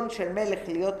לגיון של מלך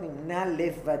להיות נמנה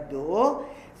לבדו.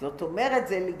 זאת אומרת,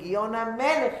 זה לגיון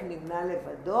המלך נמנה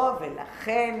לבדו,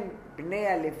 ולכן בני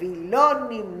הלוי לא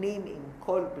נמנים עם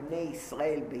כל בני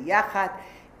ישראל ביחד,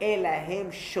 אלא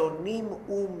הם שונים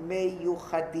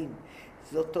ומיוחדים.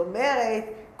 זאת אומרת,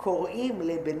 קוראים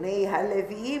לבני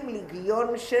הלוויים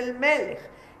לגיון של מלך.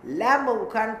 למה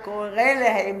הוא כאן קורא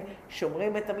להם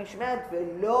שומרים את המשמרת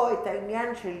ולא את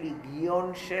העניין של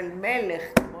לגיון של מלך,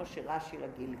 כמו שרש"י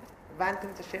רגיל? הבנתם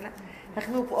את השאלה?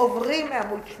 אנחנו עוברים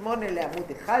מעמוד 8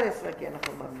 לעמוד 11, כי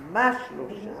אנחנו ממש לא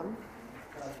שם.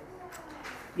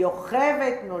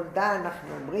 יוכבד נולדה, אנחנו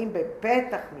אומרים,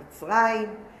 בפתח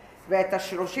מצרים, ואת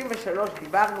ה-33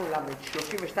 דיברנו, לעמוד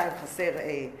 32 חסר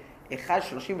 1,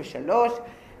 33,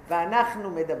 ואנחנו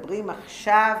מדברים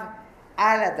עכשיו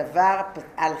על הדבר,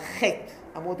 על חטא,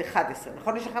 עמוד 11.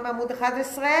 נכון יש לכם עמוד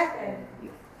 11?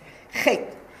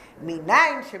 חטא.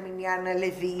 מניין שמניין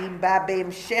הלוויים בא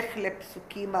בהמשך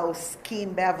לפסוקים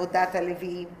העוסקים בעבודת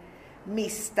הלוויים,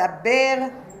 מסתבר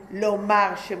לומר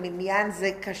שמניין זה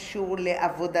קשור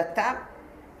לעבודתם,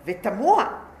 ותמוה.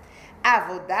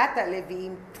 עבודת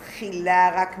הלוויים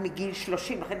תחילה רק מגיל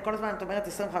 30, לכן כל הזמן את אומרת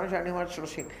 25 ואני אומרת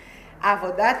 30.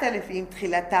 עבודת הלוויים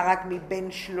תחילתה רק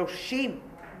מבין 30.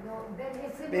 בין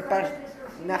 25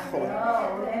 ל-30. נכון.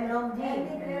 הם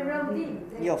לומדים.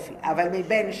 יופי, אבל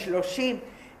מבין 30,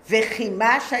 וכי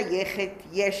מה שייכת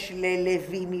יש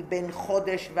ללוי מבין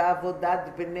חודש ועבודת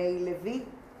בני לוי?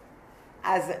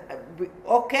 אז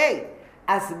אוקיי,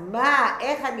 אז מה,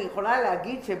 איך אני יכולה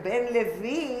להגיד שבן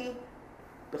לוי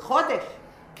בחודש?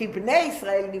 כי בני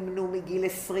ישראל נמנו מגיל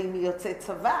 20 יוצא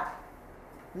צבא.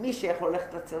 מי שיכול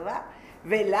ללכת לצבא?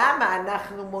 ולמה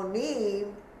אנחנו מונים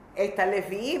את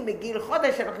הלוויים מגיל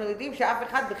חודש? אנחנו יודעים שאף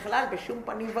אחד בכלל בשום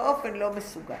פנים ואופן לא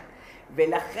מסוגל.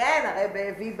 ולכן הרב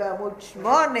הביא בעמוד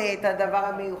 8 את הדבר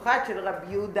המיוחד של רבי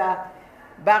יהודה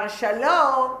בר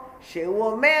שלום, שהוא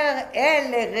אומר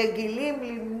אלה רגילים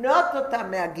למנות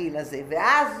אותם מהגיל הזה,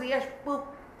 ואז יש פה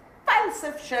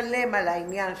פלסף שלם על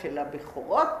העניין של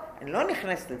הבכורות. אני לא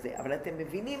נכנסת לזה, אבל אתם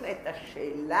מבינים את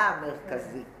השאלה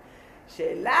המרכזית.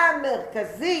 שאלה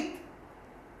המרכזית,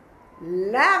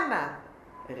 למה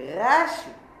רש"י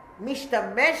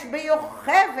משתמש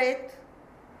ביוכבד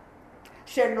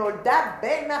שנולדה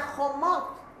בין החומות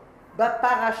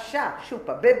בפרשה, שוב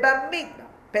פעם, במדבר,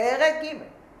 פרק ג',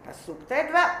 פסוק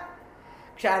ט"ו.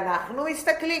 כשאנחנו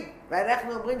מסתכלים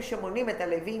ואנחנו אומרים שמונים את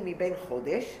הלוויים מבין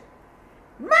חודש,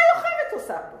 מה יוכבד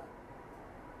עושה פה?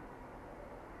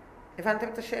 הבנתם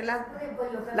את השאלה?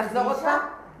 לחזור אותה?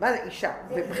 מה זה אישה?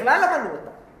 ובכלל לא מנו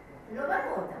אותה. לא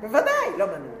מנו אותה. בוודאי, לא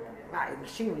מנו אותה. מה,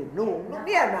 נשים נמנו?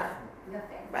 מי אנחנו?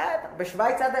 בטח,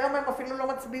 בשוויץ עד היום הם אפילו לא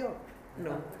מצביעות.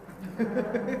 נו.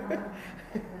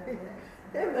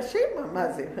 הם נשים,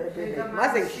 מה זה? מה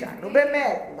זה אישה? נו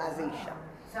באמת, מה זה אישה?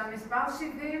 שהמספר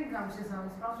 70 גם, שזה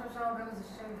המספר שאפשר לדבר איזה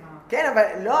 7. כן,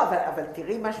 אבל לא, אבל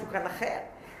תראי משהו כאן אחר.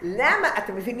 למה,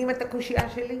 אתם מבינים את הקושייה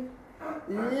שלי?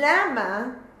 למה,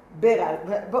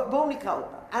 בואו נקרא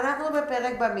אותה. אנחנו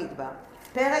בפרק במדבר,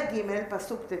 פרק ג'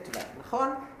 פסוק ט"ו,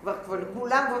 נכון?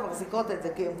 כולם כבר מחזיקות את זה,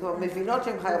 כי הן כבר מבינות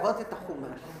שהן חייבות את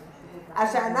החומש.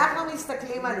 אז שאנחנו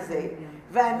מסתכלים על זה,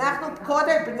 ואנחנו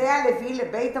קודם בני הלוי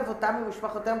לבית אבותם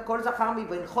ומשפחותם כל זכר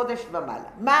מבין חודש ומעלה.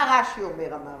 מה רש"י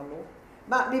אומר, אמרנו?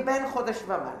 מבין חודש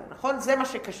ומעלה, נכון? זה מה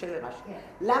שקשה לרש"י.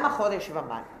 למה חודש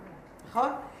ומעלה? נכון?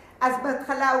 אז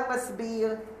בהתחלה הוא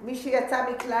מסביר, מי שיצא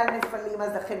מכלל נפלים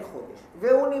אז לכן חודש.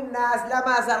 והוא נמנע, אז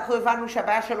למה? אז אנחנו הבנו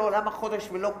שהבעיה שלו למה חודש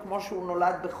ולא כמו שהוא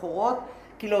נולד בכורות,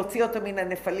 כי להוציא אותו מן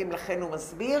הנפלים, לכן הוא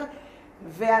מסביר.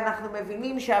 ואנחנו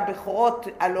מבינים שהבכורות,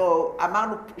 הלוא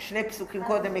אמרנו שני פסוקים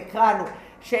קודם, הקראנו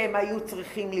שהם היו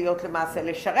צריכים להיות למעשה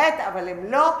לשרת, אבל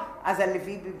הם לא, אז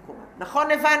הלוי במקומם.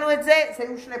 נכון, הבנו את זה? זה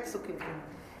היו שני פסוקים.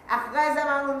 אחרי זה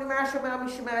אמרנו נגמר שומר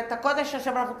משמרת הקודש.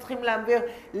 עכשיו אנחנו צריכים להעביר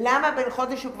למה בן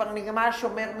חודש הוא כבר נגמר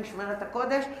שומר משמרת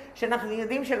הקודש, שאנחנו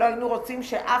יודעים שלא היינו רוצים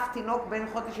שאף תינוק בן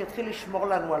חודש יתחיל לשמור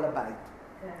לנו על הבית.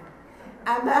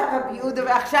 אמר רבי יהודה,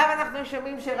 ועכשיו אנחנו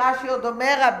שומעים שרש"י עוד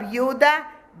אומר רבי יהודה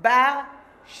בר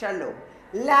שלום.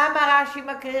 למה רש"י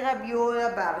מקריא רבי יהודה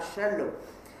בר שלום?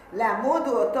 לעמוד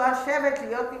הוא אותו השבט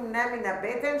להיות נמנע מן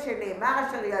הבטן, שנאמר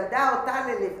אשר ילדה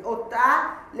אותה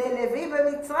ללוי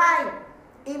במצרים.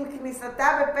 עם כניסתה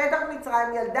בפתח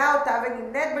מצרים ילדה אותה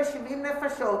ונמנית ב70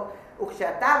 נפשות,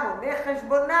 וכשאתה מונה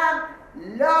חשבונם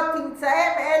לא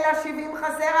תמצאם אלא 70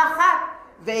 חסר אחת,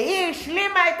 והיא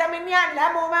השלימה את המניין.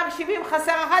 למה הוא אומר 70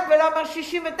 חסר אחת ולא אומר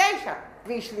 69?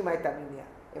 והיא השלימה את המניין.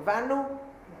 הבנו?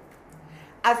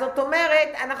 אז זאת אומרת,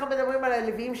 אנחנו מדברים על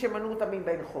הלוויים שמנו אותם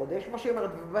מבין חודש, כמו שהיא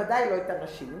אומרת, בוודאי לא את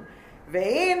הנשים,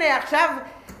 והנה עכשיו,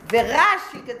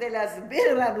 ורש"י כדי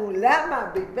להסביר לנו למה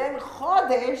בבין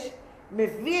חודש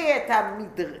מביא את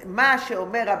מה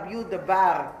שאומר רבי יהודה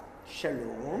בר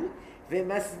שלום,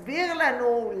 ומסביר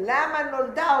לנו למה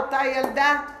נולדה אותה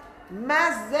ילדה,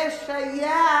 מה זה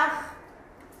שייך.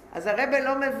 אז הרב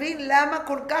לא מבין למה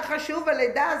כל כך חשוב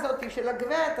הלידה הזאת של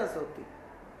הגברת הזאת.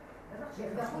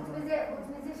 וחוץ מזה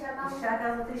שאמרנו... אישה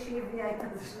כזאת שהביאה את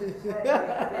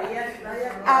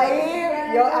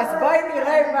אז בואי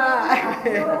נראה מה...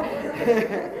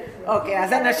 אוקיי,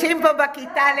 אז אנשים פה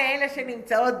בכיתה לאלה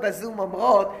שנמצאות בזום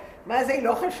אומרות, מה זה היא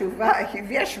לא חשובה? היא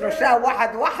הביאה 3,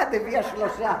 וואחד הביאה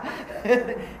 3.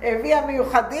 הביאה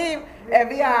מיוחדים,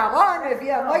 הביאה אהרון,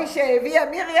 הביאה מוישה, הביאה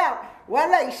מרים.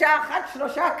 וואלה, אישה אחת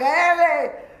 3 כאלה.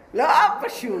 לא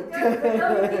פשוט.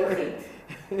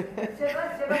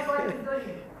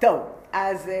 טוב,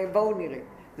 אז בואו נראה.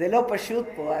 זה לא פשוט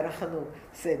פה, אנחנו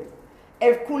בסדר.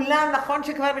 כולם, נכון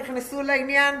שכבר נכנסו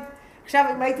לעניין? עכשיו,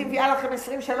 אם הייתי מביאה לכם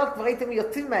 20 שאלות, כבר הייתם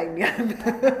יוצאים מהעניין.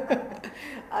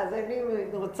 אז אני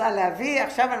רוצה להביא,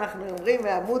 עכשיו אנחנו עוברים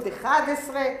לעמוד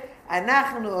 11,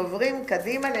 אנחנו עוברים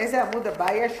קדימה, לאיזה עמוד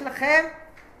הבא יש לכם?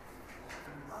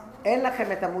 אין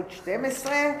לכם את עמוד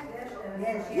 12?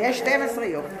 יש 12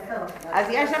 יום. אז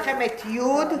יש לכם את י',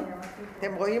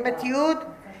 אתם רואים את י',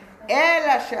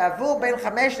 אלא שעבור בין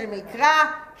 5 למקרא,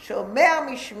 שומר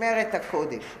משמרת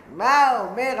הקודש. מה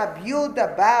אומר רבי יהודה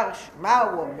בר, מה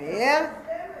הוא אומר?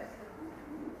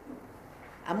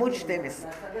 עמוד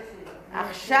 12.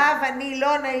 עכשיו אני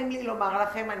לא נעים לי לומר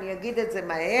לכם, אני אגיד את זה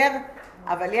מהר,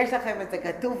 אבל יש לכם את זה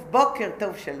כתוב, בוקר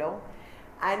טוב שלום.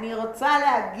 אני רוצה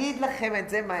להגיד לכם את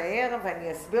זה מהר,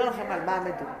 ואני אסביר לכם על מה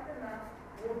מדובר.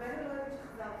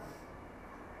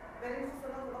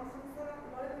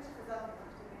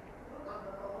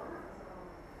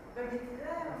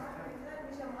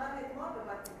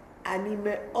 אני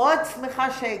מאוד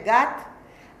שמחה שהגעת,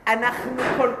 אנחנו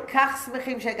כל כך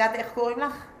שמחים שהגעת. איך קוראים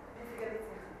לך?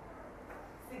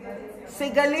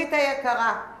 סיגלית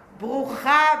היקרה,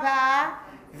 ברוכה הבאה.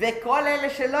 וכל אלה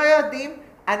שלא יודעים,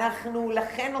 אנחנו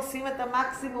לכן עושים את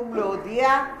המקסימום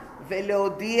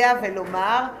להודיע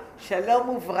ולומר שלום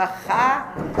וברכה.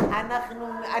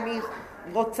 אני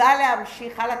רוצה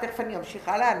להמשיך הלאה, תכף אני אמשיך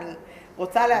הלאה, אני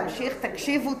רוצה להמשיך,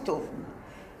 תקשיבו טוב.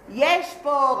 יש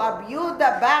פה רבי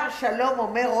יהודה בר שלום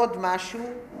אומר עוד משהו,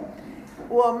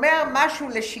 הוא אומר משהו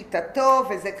לשיטתו,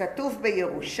 וזה כתוב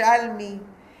בירושלמי.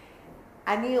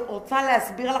 אני רוצה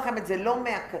להסביר לכם את זה לא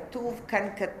מהכתוב, כאן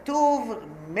כתוב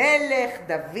מלך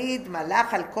דוד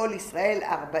מלך על כל ישראל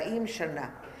 40 שנה.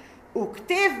 הוא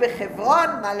כתיב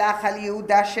בחברון מלך על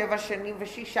יהודה 7 שנים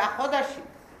ו6 חודשים.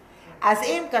 אז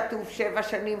אם כתוב 7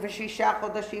 שנים ו6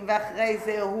 חודשים ואחרי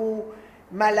זה הוא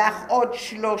מלך עוד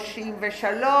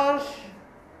 33,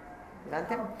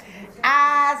 הבנתם?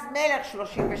 אז מלך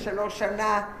 33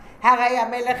 שנה, הרי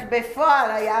המלך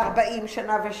בפועל היה 40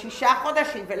 שנה ו6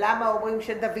 חודשים, ולמה אומרים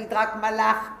שדוד רק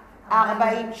מלך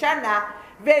 40 שנה,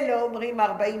 ולא אומרים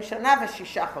 40 שנה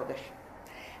ו6 חודשים?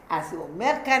 אז הוא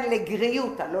אומר כאן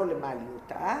לגריותה, לא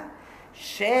למעליותה,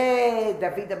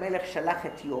 שדוד המלך שלח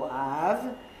את יואב,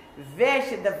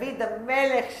 ושדוד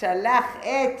המלך שלח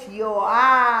את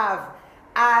יואב,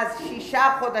 אז 6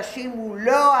 חודשים הוא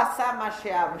לא עשה מה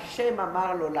שהשם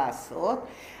אמר לו לעשות.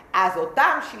 אז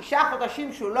אותם 6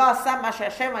 חודשים שהוא לא עשה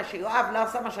מה שיואב לא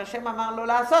עשה מה שהשם אמר לו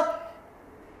לעשות,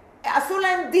 עשו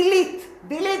להם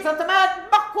דילית, זאת אומרת,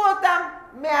 מחקו אותם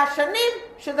מהשנים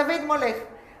שדוד מולך.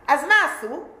 אז מה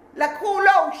עשו? לקחו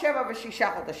לו 7 ו6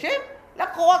 חודשים,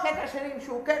 לקחו רק את השנים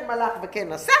שהוא כן מלך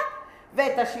וכן עשה,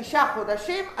 ואת ה6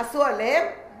 חודשים עשו עליהם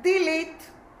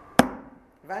דילית.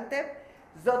 הבנתם?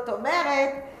 זאת אומרת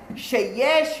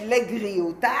שיש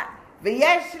לגריותה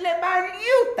ויש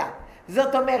למעליותה.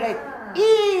 זאת אומרת,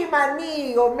 אם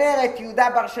אני אומרת, יהודה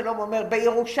בר שלום אומר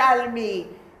בירושלמי,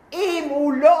 אם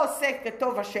הוא לא עושה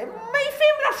כטוב השם,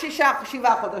 מעיפים לו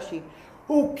 7 חודשים.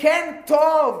 הוא כן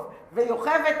טוב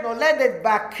ויוכבת נולדת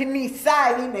בכניסה,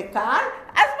 הנה כאן,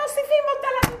 אז מוסיפים אותה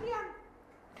למניין.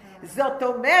 זאת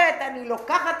אומרת, אני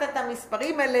לוקחת את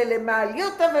המספרים האלה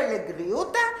למעליותה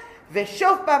ולגריותה,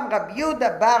 ושוב פעם רבי יהודה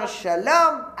בר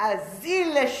שלום,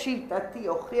 אזיל לשיטתי,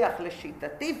 הוכיח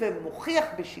לשיטתי, ומוכיח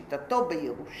בשיטתו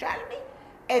בירושלמי,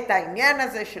 את העניין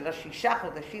הזה של 6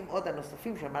 חודשים עוד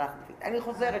הנוספים של מלאך דוד. אני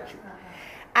חוזרת שוב.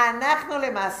 אנחנו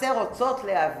למעשה רוצות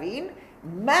להבין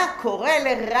מה קורה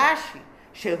לרש"י,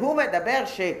 שהוא מדבר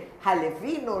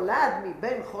שהלוי נולד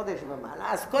מבין חודש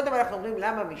ומעלה. אז קודם אנחנו אומרים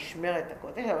למה משמרת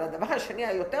הקודש, אבל הדבר השני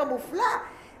היותר מופלא,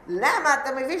 למה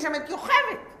אתה מביא שם את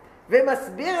יוכבת?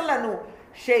 ומסביר לנו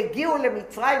שהגיעו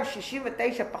למצרים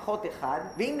 69 פחות 1,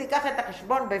 ואם ניקח את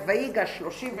החשבון בויגש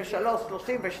 33,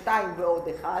 32 ועוד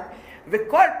 1,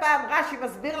 וכל פעם רש"י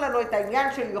מסביר לנו את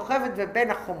העניין של יוכבת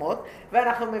ובין החומות,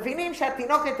 ואנחנו מבינים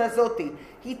שהתינוקת הזאת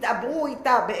התעברו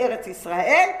איתה בארץ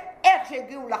ישראל, איך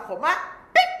שהגיעו לחומה,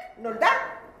 פיק, נולדה,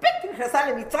 פיק, נכנסה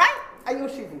למצרים, היו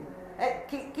 70.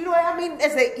 כאילו היה מין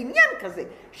איזה עניין כזה,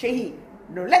 שהיא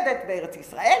נולדת בארץ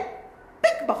ישראל,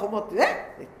 פיק בחומות,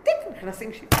 וטיק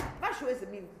נכנסים 70. משהו, איזה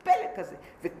מין פלא כזה.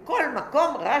 וכל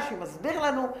מקום רש"י מסביר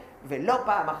לנו, ולא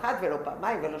פעם אחת ולא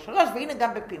פעמיים ולא 3, והנה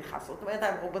גם בפנחס. זאת אומרת,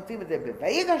 אנחנו מוצאים את זה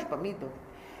בויגש, במדבר.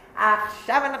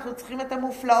 עכשיו אנחנו צריכים את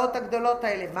המופלאות הגדולות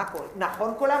האלה. מה קורה?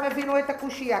 נכון, כולם הבינו את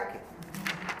הקושייה, כן.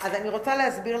 אז אני רוצה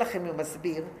להסביר לכם, הוא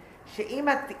מסביר,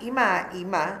 שאם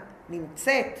האמא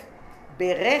נמצאת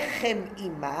ברחם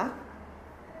אמא,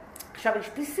 עכשיו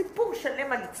יש לי סיפור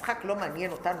שלם על יצחק, לא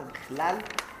מעניין אותנו בכלל,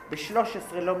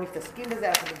 ב-13 לא מתעסקים בזה,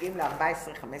 אנחנו מגיעים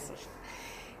ל-14-15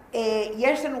 שנה.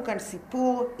 יש לנו כאן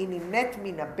סיפור, היא נמנית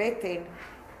מן הבטן,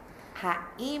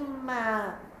 האמא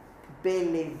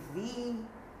בלוי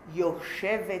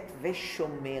יושבת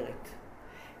ושומרת,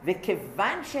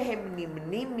 וכיוון שהם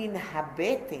נמנים מן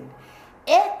הבטן,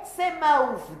 עצם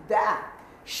העובדה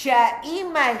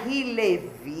שהאמא היא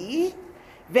לוי,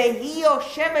 והיא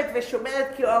יושבת ושומרת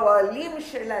כי האוהלים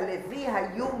של הלוי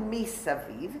היו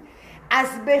מסביב,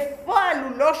 אז בפועל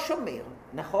הוא לא שומר,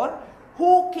 נכון?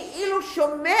 הוא כאילו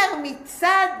שומר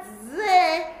מצד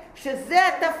זה, שזה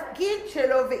התפקיד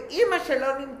שלו, ואימא שלו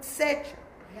נמצאת שם.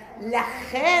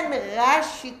 לכן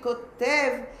רש"י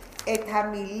כותב את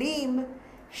המילים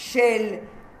של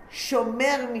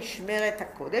שומר משמרת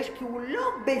הקודש, כי הוא לא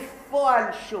בפועל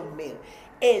שומר,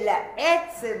 אלא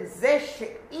עצם זה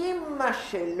שאימא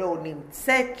שלו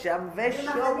נמצאת שם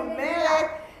ושומרת,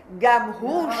 גם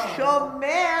הוא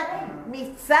שומר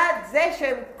מצד זה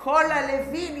שהם כל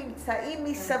הלוי נמצאים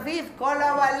מסביב, כל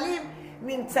האוהלים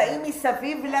נמצאים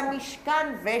מסביב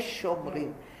למשכן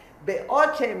ושומרים.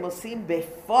 בעוד שהם עושים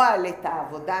בפועל את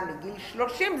העבודה מגיל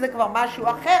 30, זה כבר משהו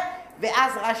אחר,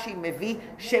 ואז רש"י מביא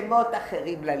שמות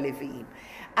אחרים ללוויים.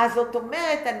 אז זאת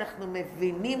אומרת, אנחנו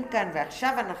מבינים כאן,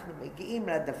 ועכשיו אנחנו מגיעים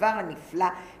לדבר הנפלא.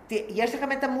 יש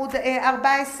לכם את עמוד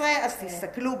 14? אז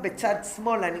תסתכלו בצד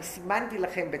שמאל, אני סימנתי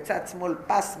לכם בצד שמאל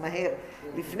פס מהר,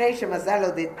 לפני שמזל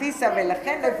עוד הדפיסה,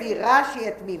 ולכן הביא רש"י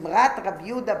את ממרת רבי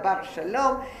יהודה בר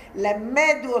שלום,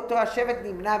 למדו אותו השבט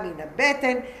נמנע מן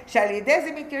הבטן, שעל ידי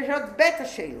זה מתיישבות בית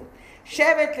השאלות.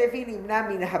 שבט לוי נמנע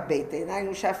מן הבטן,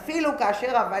 היינו שאפילו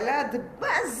כאשר הוולד, מה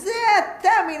זה אתה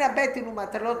מן הבטן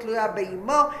ומטה לא תלויה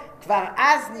באמו, כבר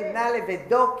אז נמנע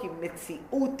לבדו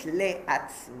כמציאות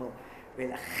לעצמו.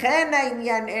 ולכן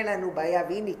העניין אין לנו בעיה,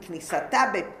 והנה כניסתה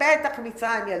בפתח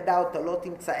מצרים ילדה אותו, לא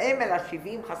תמצאם אלא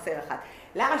 70 חסר 1.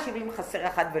 למה 70 חסר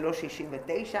 1 ולא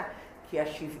 69? כי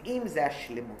ה-70 זה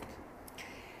השלמות.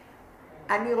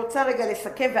 אני רוצה רגע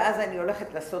לסכם ואז אני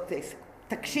הולכת לעשות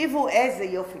תקשיבו איזה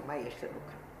יופי מה יש לנו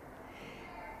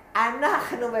כאן.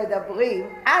 אנחנו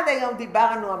מדברים, עד היום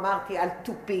דיברנו, אמרתי, על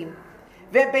טופים,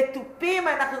 ובטופים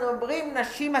אנחנו אומרים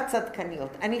נשים הצדקניות.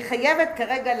 אני חייבת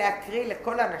כרגע להקריא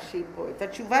לכל הנשים פה את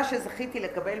התשובה שזכיתי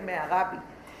לקבל מהרבי.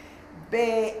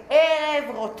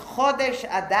 בערב ראש חודש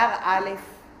אדר א',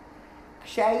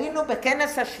 כשהיינו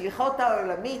בכנס השליחות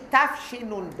העולמי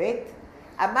תשנ"ב,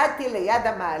 עמדתי ליד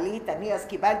המעלית,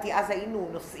 אז היינו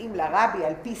נוסעים לרבי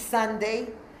על פי סנדיי,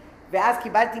 ואז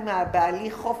קיבלתי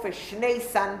מהבעלי חופש 2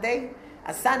 סנדיי.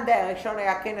 הסנדיי הראשון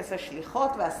היה כנס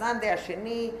השליחות, והסנדיי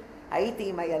השני הייתי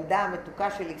עם הילדה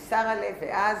המתוקה שלי שרלה,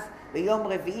 ואז ביום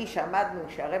רביעי שעמדנו,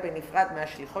 שהרבי נפרד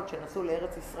מהשליחות שנסעו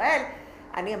לארץ ישראל,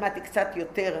 אני עמדתי קצת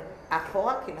יותר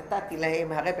אחורה, כי נתתי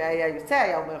להם, הרבי היה יוצא,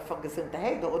 היה אומר פרגזון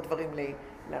תהד, או עוד דברים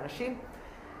לאנשים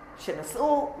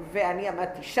שנסעו, ואני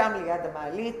עמדתי שם ליד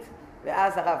המעלית,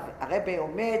 ואז הרבי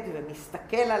עומד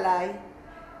ומסתכל עליי,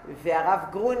 והרב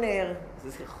גרונר,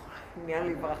 מניין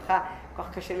לברכה, כל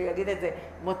כך קשה לי להגיד את זה,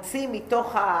 מוציא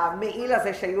מתוך המעיל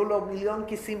הזה שהיו לו מיליון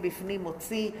כיסים בפנים,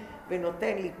 מוציא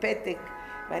ונותן לי פתק,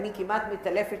 ואני כמעט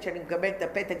מתעלפת שאני מקבלת את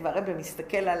הפתק, והרבא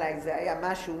מסתכל עליי, זה היה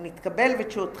משהו, נתקבל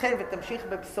ותשועתכם ותמשיך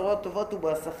בבשורות טובות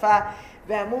ובשפה,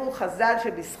 ואמרו חז"ל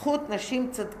שבזכות נשים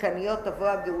צדקניות תבוא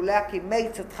הגאולה, כי מי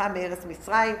צדך מארץ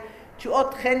מצרים,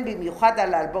 תשועות חן במיוחד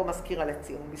על האלבום מזכיר על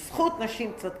הציון. בזכות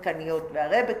נשים צדקניות,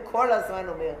 והרבא כל הזמן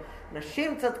אומר,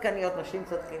 נשים צדקניות, נשים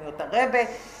צדקניות. הרבא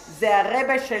זה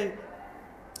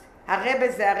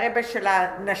הרבא של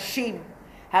הנשים.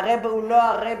 הרבא הוא לא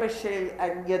הרבא של,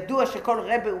 ידוע שכל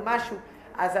רבא הוא משהו,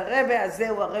 אז הרבא הזה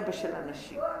הוא הרבא של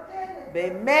הנשים.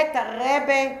 באמת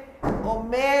הרבא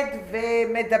עומד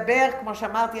ומדבר, כמו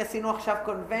שאמרתי, עשינו עכשיו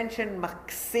קונבנשן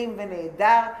מקסים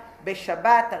ונהדר,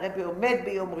 בשבת הרבא עומד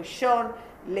ביום ראשון,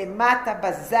 למטה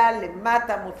בזל,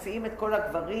 למטה מוציאים את כל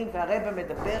הגברים, והרבא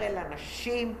מדבר אל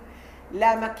הנשים.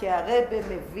 למה? כי הרבא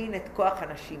מבין את כוח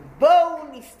הנשים. בואו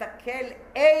נסתכל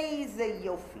איזה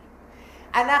יופי.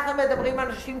 אנחנו מדברים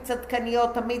על נשים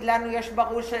צדקניות, תמיד לנו יש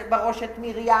בראש את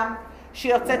מרים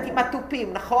שיוצאת עם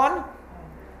הטופים, נכון?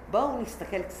 בואו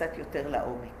נסתכל קצת יותר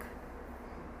לעומק.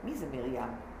 מי זה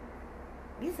מרים?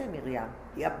 מי זה מרים?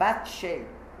 היא הבת של.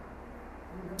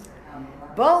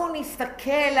 בואו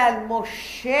נסתכל על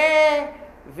משה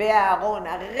ואהרון.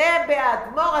 הרבא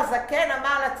האדמו"ר הזקן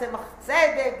אמר לצמח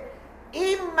צדק,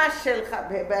 אמא שלך,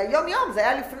 ביום יום, זה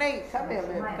היה לפני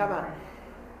כמה?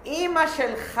 אמא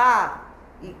שלך,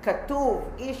 היא כתוב,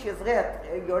 איש יזרע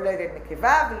יולדת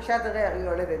נקבה, ואישה תזרע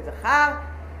יולדת זכר,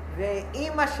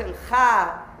 ואמא שלך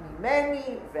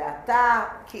ממני, ואתה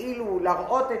כאילו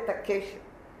להראות את הקשר.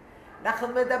 אנחנו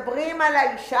מדברים על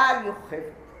האישה על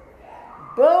יוכבת.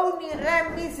 בואו נראה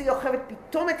מי זה יוכבת.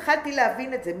 פתאום התחלתי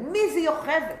להבין את זה. מי זה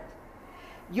יוכבת?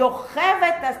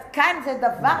 יוכבת, אז כאן זה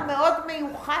דבר מאוד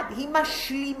מיוחד. היא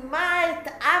משלימה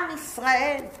את עם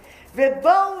ישראל.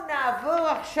 ובואו נעבור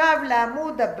עכשיו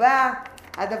לעמוד הבא.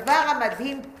 הדבר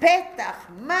המדהים, פתח.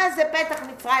 מה זה פתח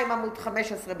מצרים? עמוד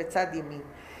 15 בצד ימין.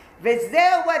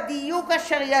 וזהו הדיוק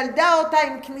אשר ילדה אותה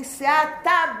עם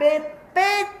כניסתה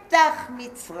בפתח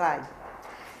מצרים.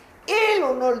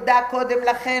 אילו נולדה קודם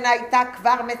לכן הייתה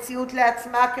כבר מציאות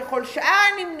לעצמה ככל שעה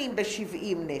נמנים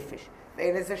ב70 נפש.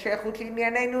 ואין איזה שייכות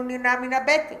לענייננו נינה מן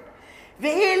הבטן.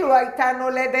 ואילו הייתה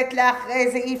נולדת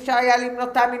לאחרי זה אי אפשר היה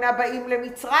למנותה מן הבאים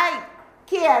למצרים.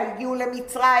 כי הגיעו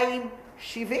למצרים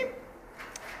 70.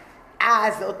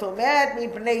 אז זאת אומרת,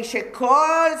 מפני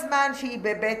שכל זמן שהיא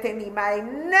בבטן אימה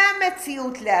אינה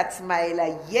מציאות לעצמה, אלא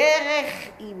ירך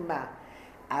אימה.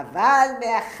 אבל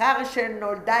מאחר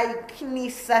שנולדה היא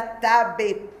כניסתה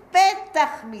בפתח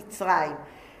מצרים,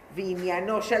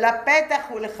 ועניינו של הפתח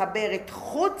הוא לחבר את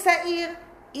חוץ העיר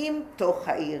עם תוך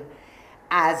העיר.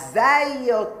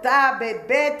 אזי אותה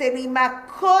בבטן אימה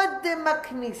קודם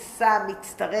הכניסה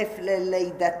מצטרף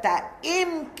ללידתה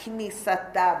עם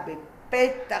כניסתה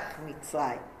בפתח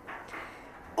מצרים.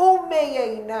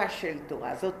 ומיינה של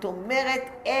תורה, זאת אומרת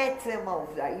עצם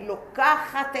העובדה, היא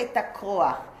לוקחת את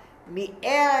הכוח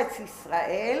מארץ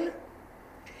ישראל,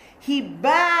 היא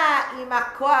באה עם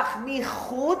הכוח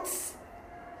מחוץ,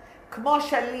 כמו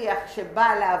שליח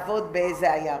שבא לעבוד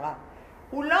באיזה עיירה.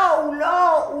 הוא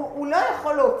לא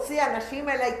יכול להוציא אנשים,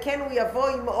 אלא כן הוא יבוא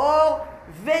עם אור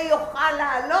ויוכל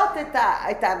להעלות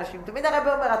את האנשים. תמיד הרב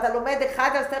אומר, אתה לומד אחד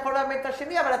אז אתה יכול ללמד את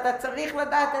השני, אבל אתה צריך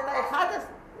לדעת את האחד הזה.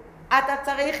 אתה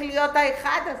צריך להיות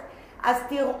האחד הזה. אז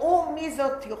תראו מי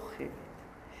זאת יוכבת.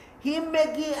 היא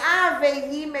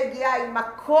מגיעה עם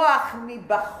הכוח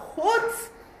מבחוץ,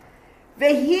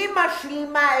 והיא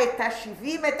משלימה את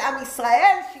ה70, את עם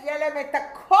ישראל, שיהיה להם את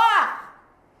הכוח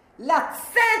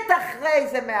לצאת אחרי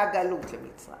זה מהגלות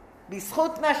למצרים.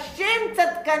 בזכות נשים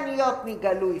צדקניות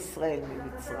נגלו ישראל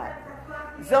ממצרים.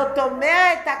 זאת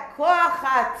אומרת, הכוח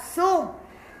העצום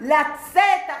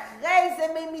לצאת אחרי זה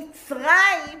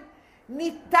ממצרים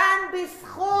ניתן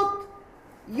בזכות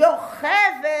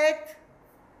יוכבת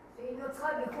שהיא נוצרה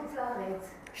בחוץ לארץ.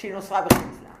 שהיא נוצרה בחוץ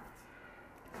לארץ.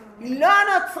 היא לא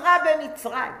נוצרה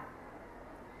במצרים.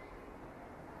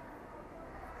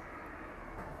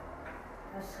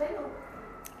 השכנו.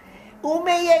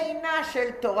 ומיינה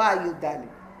של תורה י"ד.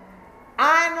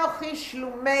 אנוכי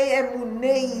שלומי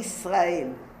אמוני ישראל.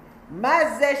 מה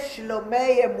זה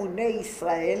שלומי אמוני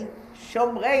ישראל?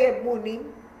 שומרי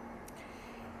אמונים.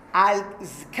 על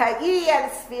זכאי על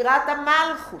ספירת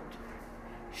המלכות.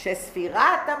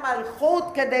 שספירת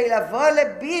המלכות כדי לבוא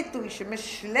לביטוי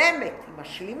שמשלמת, היא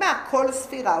משלימה, כל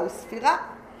ספירה הוא ספירה.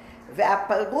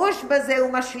 והפירוש בזה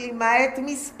הוא משלימה את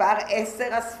מספר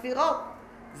 10 הספירות.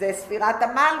 זה ספירת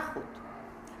המלכות.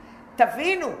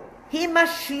 תבינו, היא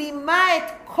משלימה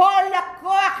את כל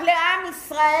הכוח לעם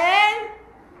ישראל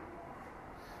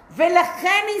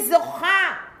ולכן היא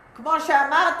זוכה, כמו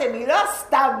שאמרתם, היא לא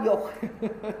סתם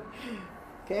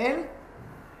כן?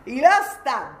 היא לא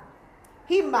סתם,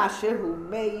 היא משהו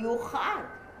מיוחד.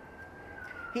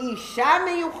 היא אישה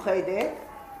מיוחדת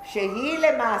שהיא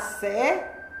למעשה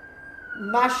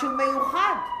משהו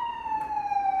מיוחד.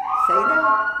 בסדר?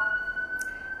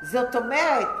 זאת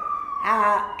אומרת,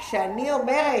 כשאני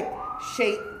אומרת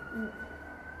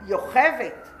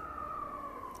שיוכבת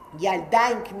ילדה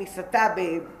עם כניסתה,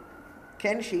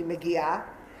 כן, שהיא מגיעה,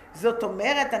 זאת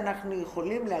אומרת, אנחנו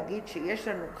יכולים להגיד שיש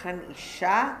לנו כאן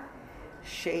אישה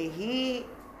שהיא,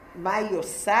 מה היא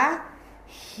עושה?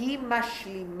 היא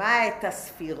משלימה את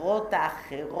הספירות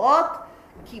האחרות,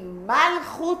 כי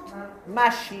מלכות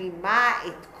משלימה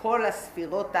את כל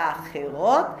הספירות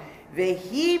האחרות,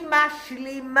 והיא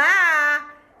משלימה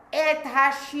את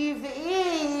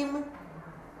 70.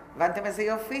 הבנתם איזה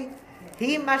יופי?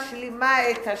 היא משלימה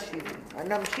את 70.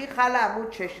 נמשיך הלאה,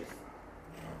 עמוד 16.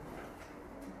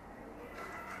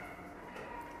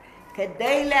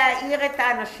 כדי להעיר את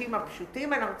האנשים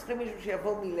הפשוטים, אנחנו צריכים מישהו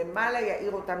שיבוא מלמעלה,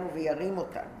 יעיר אותנו וירים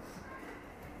אותנו.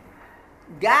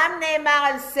 גם נאמר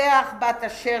על סרח בת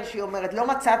אשר, שהיא אומרת, לא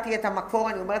מצאתי את המקור,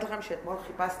 אני אומרת לכם שאתמול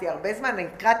חיפשתי הרבה זמן, אני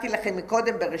הקראתי לכם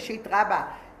מקודם בראשית רבה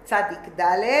צדיק ד'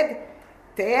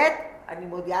 ט', אני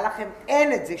מודיעה לכם,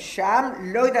 אין את זה שם,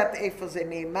 לא יודעת איפה זה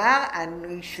נאמר,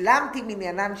 אני השלמתי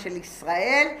מניינן של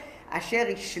ישראל, אשר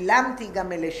השלמתי גם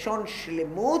מלשון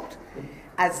שלמות,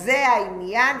 אז זה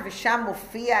העניין, ושם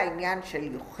מופיע העניין של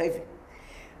יוכבת.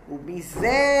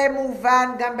 ומזה מובן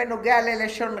גם בנוגע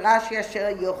ללשון רש"י, אשר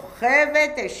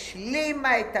יוכבת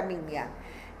השלימה את המניין.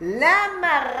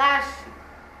 למה רש"י,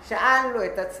 שאלנו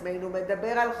את עצמנו,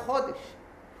 מדבר על חודש,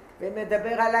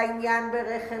 ומדבר על העניין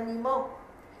ברחם אמו?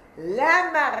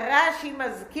 למה רש"י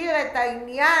מזכיר את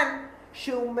העניין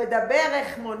שהוא מדבר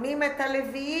איך מונים את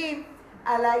הלוויים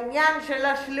על העניין של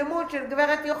השלמות של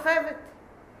גברת יוכבת?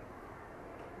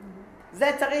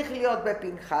 זה צריך להיות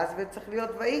בפנחס וצריך להיות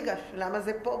ויגש. למה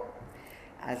זה פה?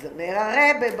 אז אומר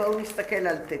הרב, בואו נסתכל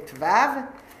על ט"ו,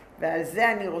 ועל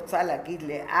זה אני רוצה להגיד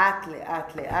לאט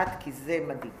לאט לאט, כי זה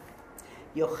מדהים.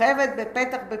 יוכבת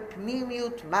בפתח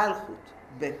בפנימיות מלכות.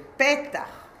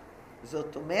 בפתח,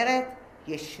 זאת אומרת,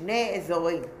 יש שני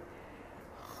אזורים.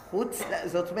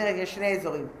 זאת אומרת, יש שני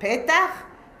אזורים, פתח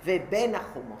ובין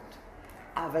החומות.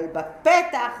 אבל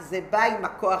בפתח זה בא עם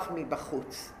הכוח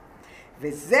מבחוץ.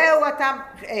 וזהו אתה,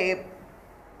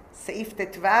 סעיף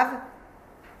ט"ו,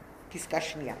 פסקה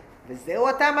שנייה. וזהו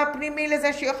הטעם הפנימי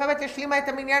לזה שיוכבת השלימה את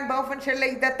המניין באופן של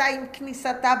לידתה עם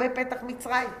כניסתה בפתח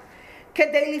מצרים.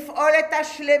 כדי לפעול את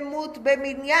השלמות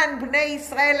במניין בני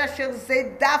ישראל, אשר זה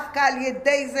דווקא על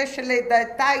ידי זה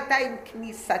שלידתה הייתה עם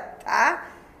כניסתה,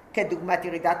 כדוגמת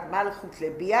ירידת מלכות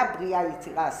לביאה, בריאה,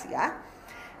 יצירה, עשייה.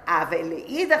 אבל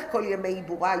לאידך כל ימי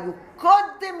עיבורה היו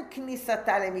קודם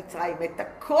כניסתה למצרים. את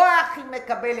הכוח היא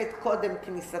מקבלת קודם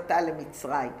כניסתה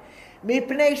למצרים.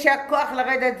 מפני שהכוח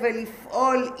לרדת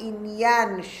ולפעול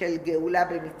עניין של גאולה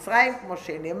במצרים, כמו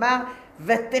שנאמר,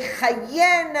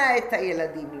 ותחיינה את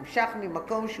הילדים, נמשך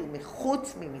ממקום שהוא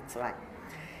מחוץ ממצרים.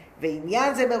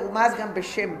 ועניין זה מרומז גם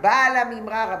בשם בעל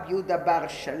הממרה, רבי יהודה בר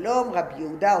שלום. רבי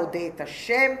יהודה הודה את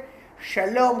השם,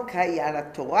 שלום קהיה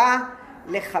לתורה,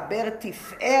 לחבר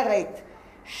תפארת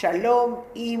שלום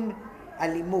עם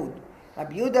הלימוד.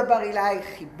 רבי יהודה בר אילאי,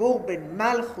 חיבור בין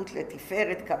מלכות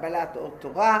לתפארת, קבלת אור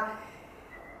תורה.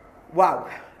 וואו,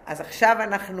 אז עכשיו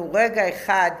אנחנו רגע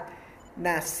אחד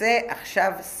נעשה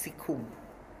עכשיו סיכום.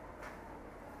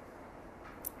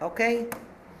 אוקיי?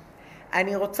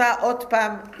 אני רוצה עוד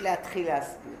פעם להתחיל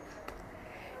להסביר.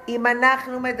 אם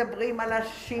אנחנו מדברים על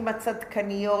הנשים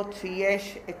הצדקניות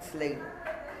שיש אצלנו,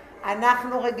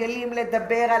 אנחנו רגילים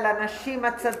לדבר על הנשים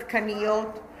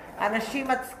הצדקניות, הנשים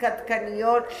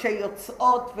הצדקניות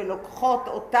שיוצאות ולוקחות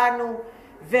אותנו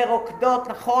ורוקדות,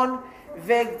 נכון?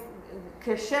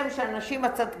 וכשם שהנשים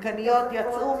הצדקניות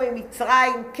יצאו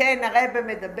ממצרים, כן, הרב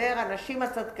מדבר, הנשים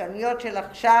הצדקניות של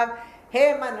עכשיו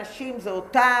הם הנשים, זה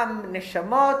אותם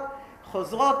נשמות,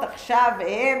 חוזרות עכשיו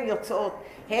והן יוצאות.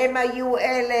 הם היו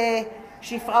אלה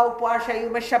שפרה ופועה שהיו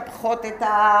משפחות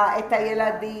את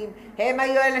הילדים, הם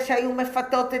היו אלה שהיו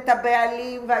מפתות את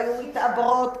הבעלים והיו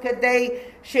מתעברות כדי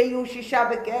שיהיו 6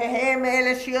 הם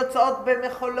אלה שיוצאות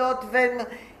במחולות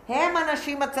והם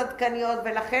הנשים הצדקניות,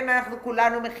 ולכן אנחנו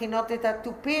כולנו מכינות את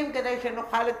הטופים כדי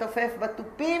שנוכל לתופף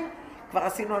בטופים. כבר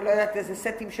עשינו, לא יודעת איזה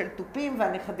סטים של טופים,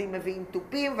 והנכדים מביאים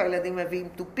טופים והילדים מביאים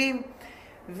טופים,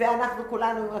 ואנחנו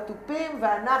כולנו עם הטופים,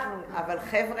 אבל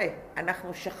חבר'ה,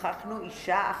 אנחנו שכחנו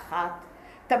אישה אחת.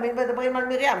 תמיד מדברים על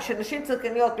מרים, שנשים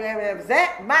צדקניות, זה,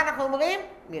 מה אנחנו אומרים?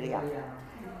 מרים.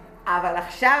 אבל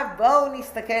עכשיו בואו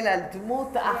נסתכל על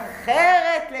דמות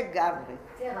אחרת לגמרי,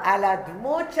 על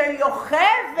הדמות של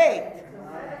יוכבד.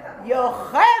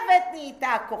 יוכבד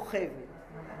נהייתה כוכבת.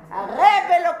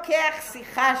 הרב לוקח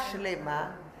שיחה שלמה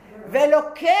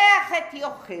ולוקח את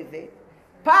יוכבד,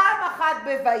 פעם אחת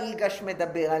בויגש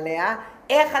מדבר עליה,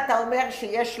 איך אתה אומר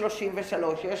שיש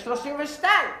 33? יש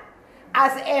 32.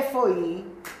 אז איפה היא?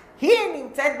 היא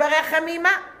נמצאת ברחם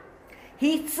אמה.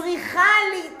 היא צריכה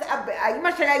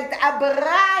האמא שלה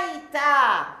התעברה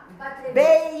איתה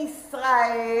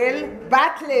בישראל,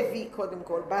 בת לוי קודם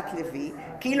כל, בת לוי,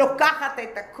 כי היא לוקחת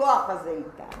את הכוח הזה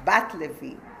איתה, בת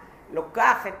לוי,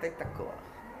 לוקחת את הכוח.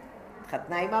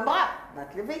 חתנה עם אמרה,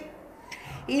 בת לוי.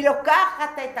 היא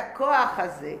לוקחת את הכוח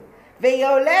הזה, והיא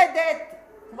יולדת,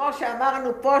 כמו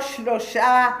שאמרנו פה, 3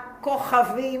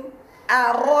 כוכבים,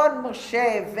 אהרון,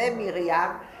 משה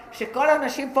ומרים, שכל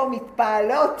הנשים פה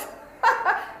מתפעלות,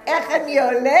 איך אני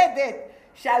יולדת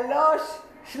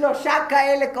 3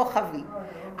 כאלה כוכבים.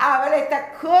 אבל את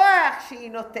הכוח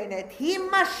שהיא נותנת, היא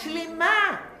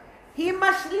משלימה. היא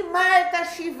משלימה את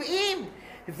 70.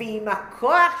 ועם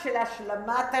הכוח של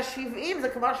השלמת 70, זה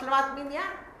כמו השלמת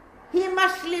מניין. היא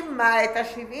משלימה את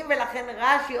 70, ולכן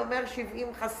רש"י אומר 70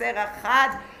 חסר 1.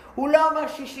 הוא לא אומר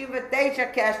 69,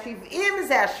 כי 70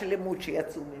 זה השלמות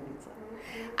שיצאו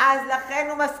ממצרים. אז לכן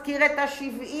הוא מזכיר את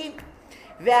 70.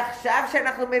 ועכשיו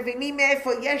שאנחנו מבינים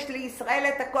מאיפה יש לישראל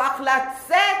את הכוח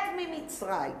לצאת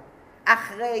ממצרים,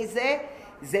 אחרי זה,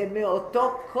 זה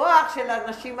מאותו כוח של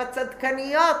הנשים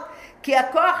הצדקניות, כי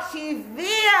הכוח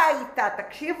שהביאה איתה,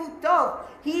 תקשיבו טוב,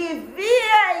 היא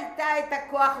הביאה איתה את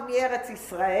הכוח מארץ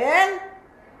ישראל,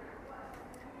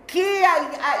 כי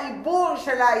העיבור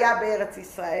שלה היה בארץ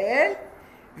ישראל,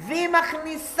 והיא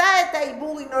מכניסה את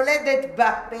העיבור, היא נולדת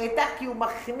בפתח, כי הוא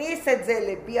מכניס את זה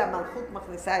לבי, המלכות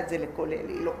מכניסה את זה לכל אלה.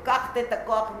 היא לוקחת את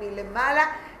הכוח מלמעלה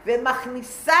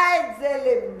ומכניסה את זה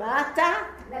למטה.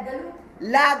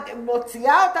 לגלות.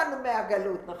 מוציאה אותנו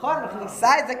מהגלות, נכון?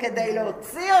 מכניסה את זה כדי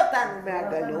להוציא אותנו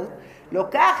מהגלות.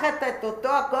 לוקחת את אותו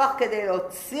הכוח כדי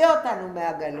להוציא אותנו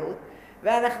מהגלות.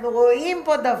 ואנחנו רואים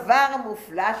פה דבר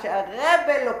מופלא שהרב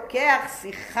לוקח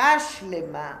שיחה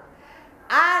שלמה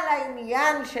על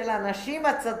העניין של הנשים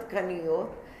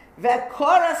הצדקניות,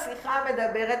 וכל השיחה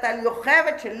מדברת על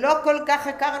יוכבד שלא כל כך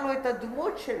הכרנו את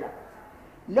הדמות שלה.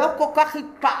 לא כל כך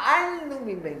התפעלנו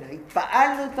ממנה,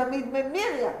 התפעלנו תמיד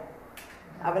ממרים.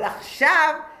 אבל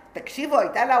עכשיו, תקשיבו,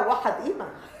 הייתה לה ווחד אימא,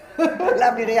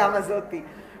 למרים הזאת.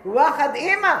 ווחד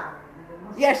אימא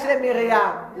יש למרים,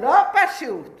 לא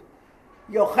פשוט.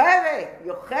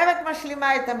 יוכבד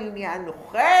משלימה את המניין,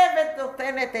 יוכבד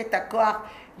נותנת את הכוח,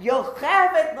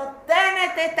 יוכבד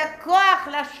נותנת את הכוח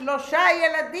ל3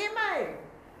 ילדים האלה,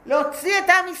 להוציא את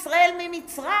עם ישראל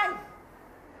ממצרים.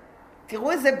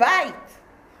 תראו איזה בית.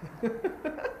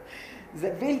 זה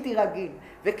בלתי רגיל.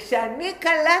 וכשאני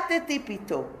קלטתי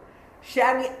פתאום,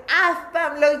 שאני אף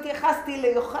פעם לא התייחסתי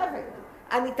ליוכבד,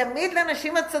 אני תמיד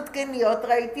לנשים הצדקניות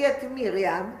ראיתי את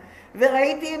מרים,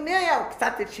 וראיתי עם מרים,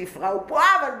 קצת את שפרה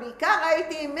ופועה, אבל בעיקר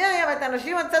ראיתי עם מרים את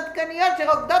הנשים הצדקניות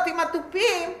שרוקדות עם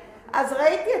הטופים, אז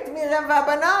ראיתי את מרים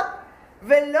והבנות,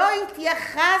 ולא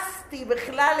התייחסתי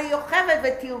בכלל ליוכבד,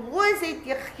 ותראו איזה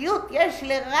התייחסות יש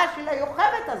לרש"י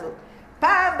ליוכבד הזאת.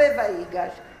 פעם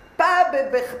בויגש, פעם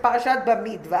בפרשת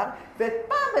במדבר,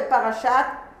 ופעם בפרשת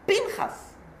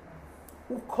פנחס.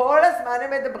 וכל הזמן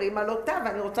הם מדברים על אותה,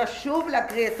 ואני רוצה שוב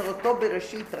להקריא את אותו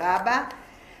בראשית רבה.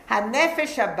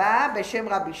 הנפש הבא בשם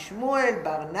רבי שמואל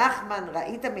בר נחמן,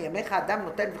 ראית מימיך אדם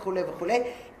נותן וכו' וכו',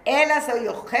 אלא זו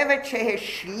יוכבד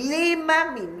שהשלימה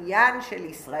מניין של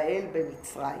ישראל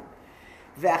במצרים.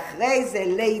 ואחרי זה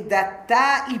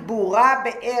לידתה עיבורה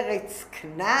בארץ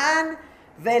כנען,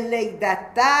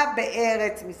 ולידתה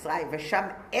בארץ מצרים, ושם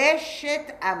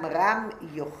אשת עמרם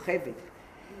יוכבד.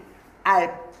 על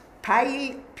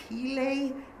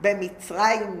פילי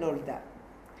במצרים נולדה.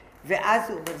 ואז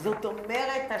הוא אומר, זאת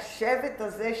אומרת, השבט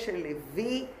הזה של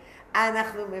לוי,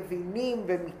 אנחנו מבינים,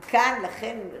 ומכאן,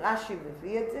 לכן רש"י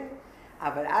מביא את זה,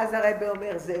 אבל אז הרב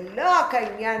אומר, זה לא רק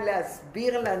העניין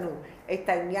להסביר לנו את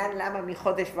העניין למה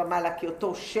מחודש ומעלה, כי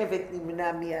אותו שבט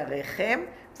נמנע מהרחם,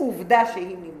 עובדה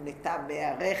שהיא נמנתה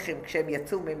מהרחם כשהם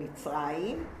יצאו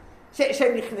ממצרים,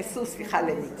 שהם נכנסו,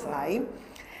 למצרים.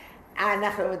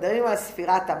 אנחנו מדברים על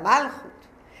ספירת המלכות,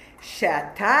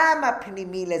 שהטעם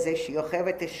הפנימי לזה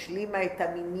שיוכבד השלימה את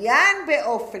המניין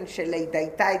באופן של לידה,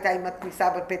 הייתה עם הכניסה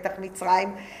בפתח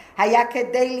מצרים, היה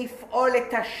כדי לפעול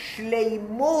את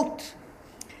השלימות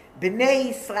בני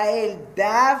ישראל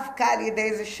דווקא על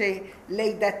ידי זה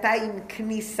שלידתה עם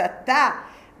כניסתה,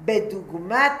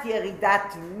 בדוגמת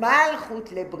ירידת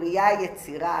מלכות לבריאה,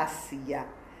 יצירה, עשייה.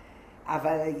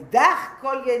 אבל אידך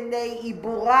כל יני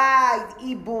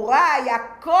עיבורה היה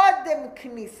קודם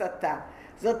כניסתה.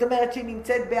 זאת אומרת שהיא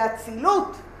נמצאת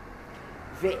באצילות.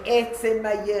 ועצם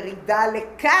הירידה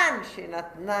לכאן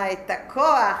שנתנה את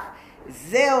הכוח,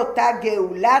 זה אותה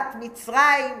גאולת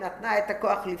מצרים, נתנה את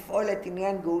הכוח לפעול את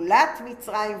עניין גאולת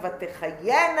מצרים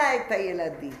ותחיינה את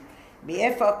הילדים.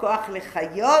 מאיפה הכוח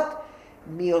לחיות?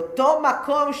 מאותו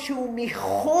מקום שהוא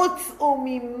מחוץ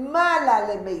וממעלה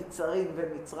למיצרים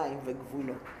ומצרים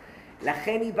וגבולות.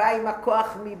 לכן היא באה עם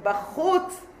הכוח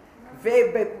מבחוץ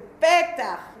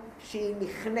ובפתח שהיא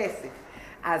נכנסת.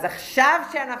 אז עכשיו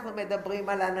שאנחנו מדברים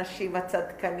על הנשים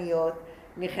הצדקניות,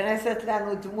 נכנסת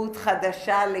לנו דמות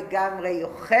חדשה לגמרי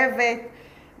יוכבת,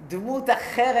 דמות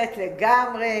אחרת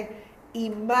לגמרי,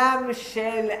 אימם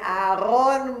של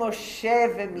אהרון, משה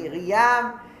ומרים,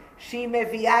 שהיא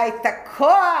מביאה את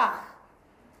הכוח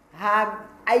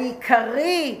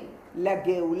העיקרי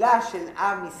לגאולה של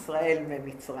עם ישראל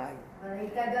ממצרים.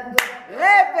 הייתה גם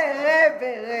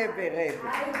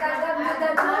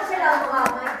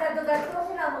דודתו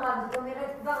של אברהם, זאת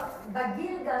אומרת כבר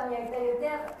בגיל גם היא הייתה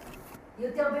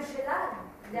יותר בשלה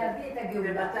להביא את הגאולה.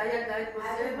 ומתי ילדה את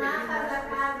משה? מה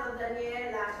החזקה הזאת,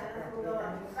 דניאלה, שאנחנו לא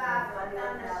עקיפה,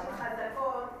 ואותן נשים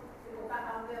חזקות, שכל כך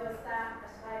הרבה עושה,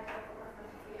 אשראי כל כך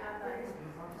משפיעה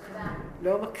בהם.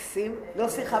 לא מקסים? לא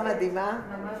שיחה מדהימה?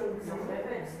 ממש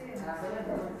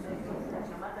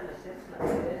שמעת על השם שלה?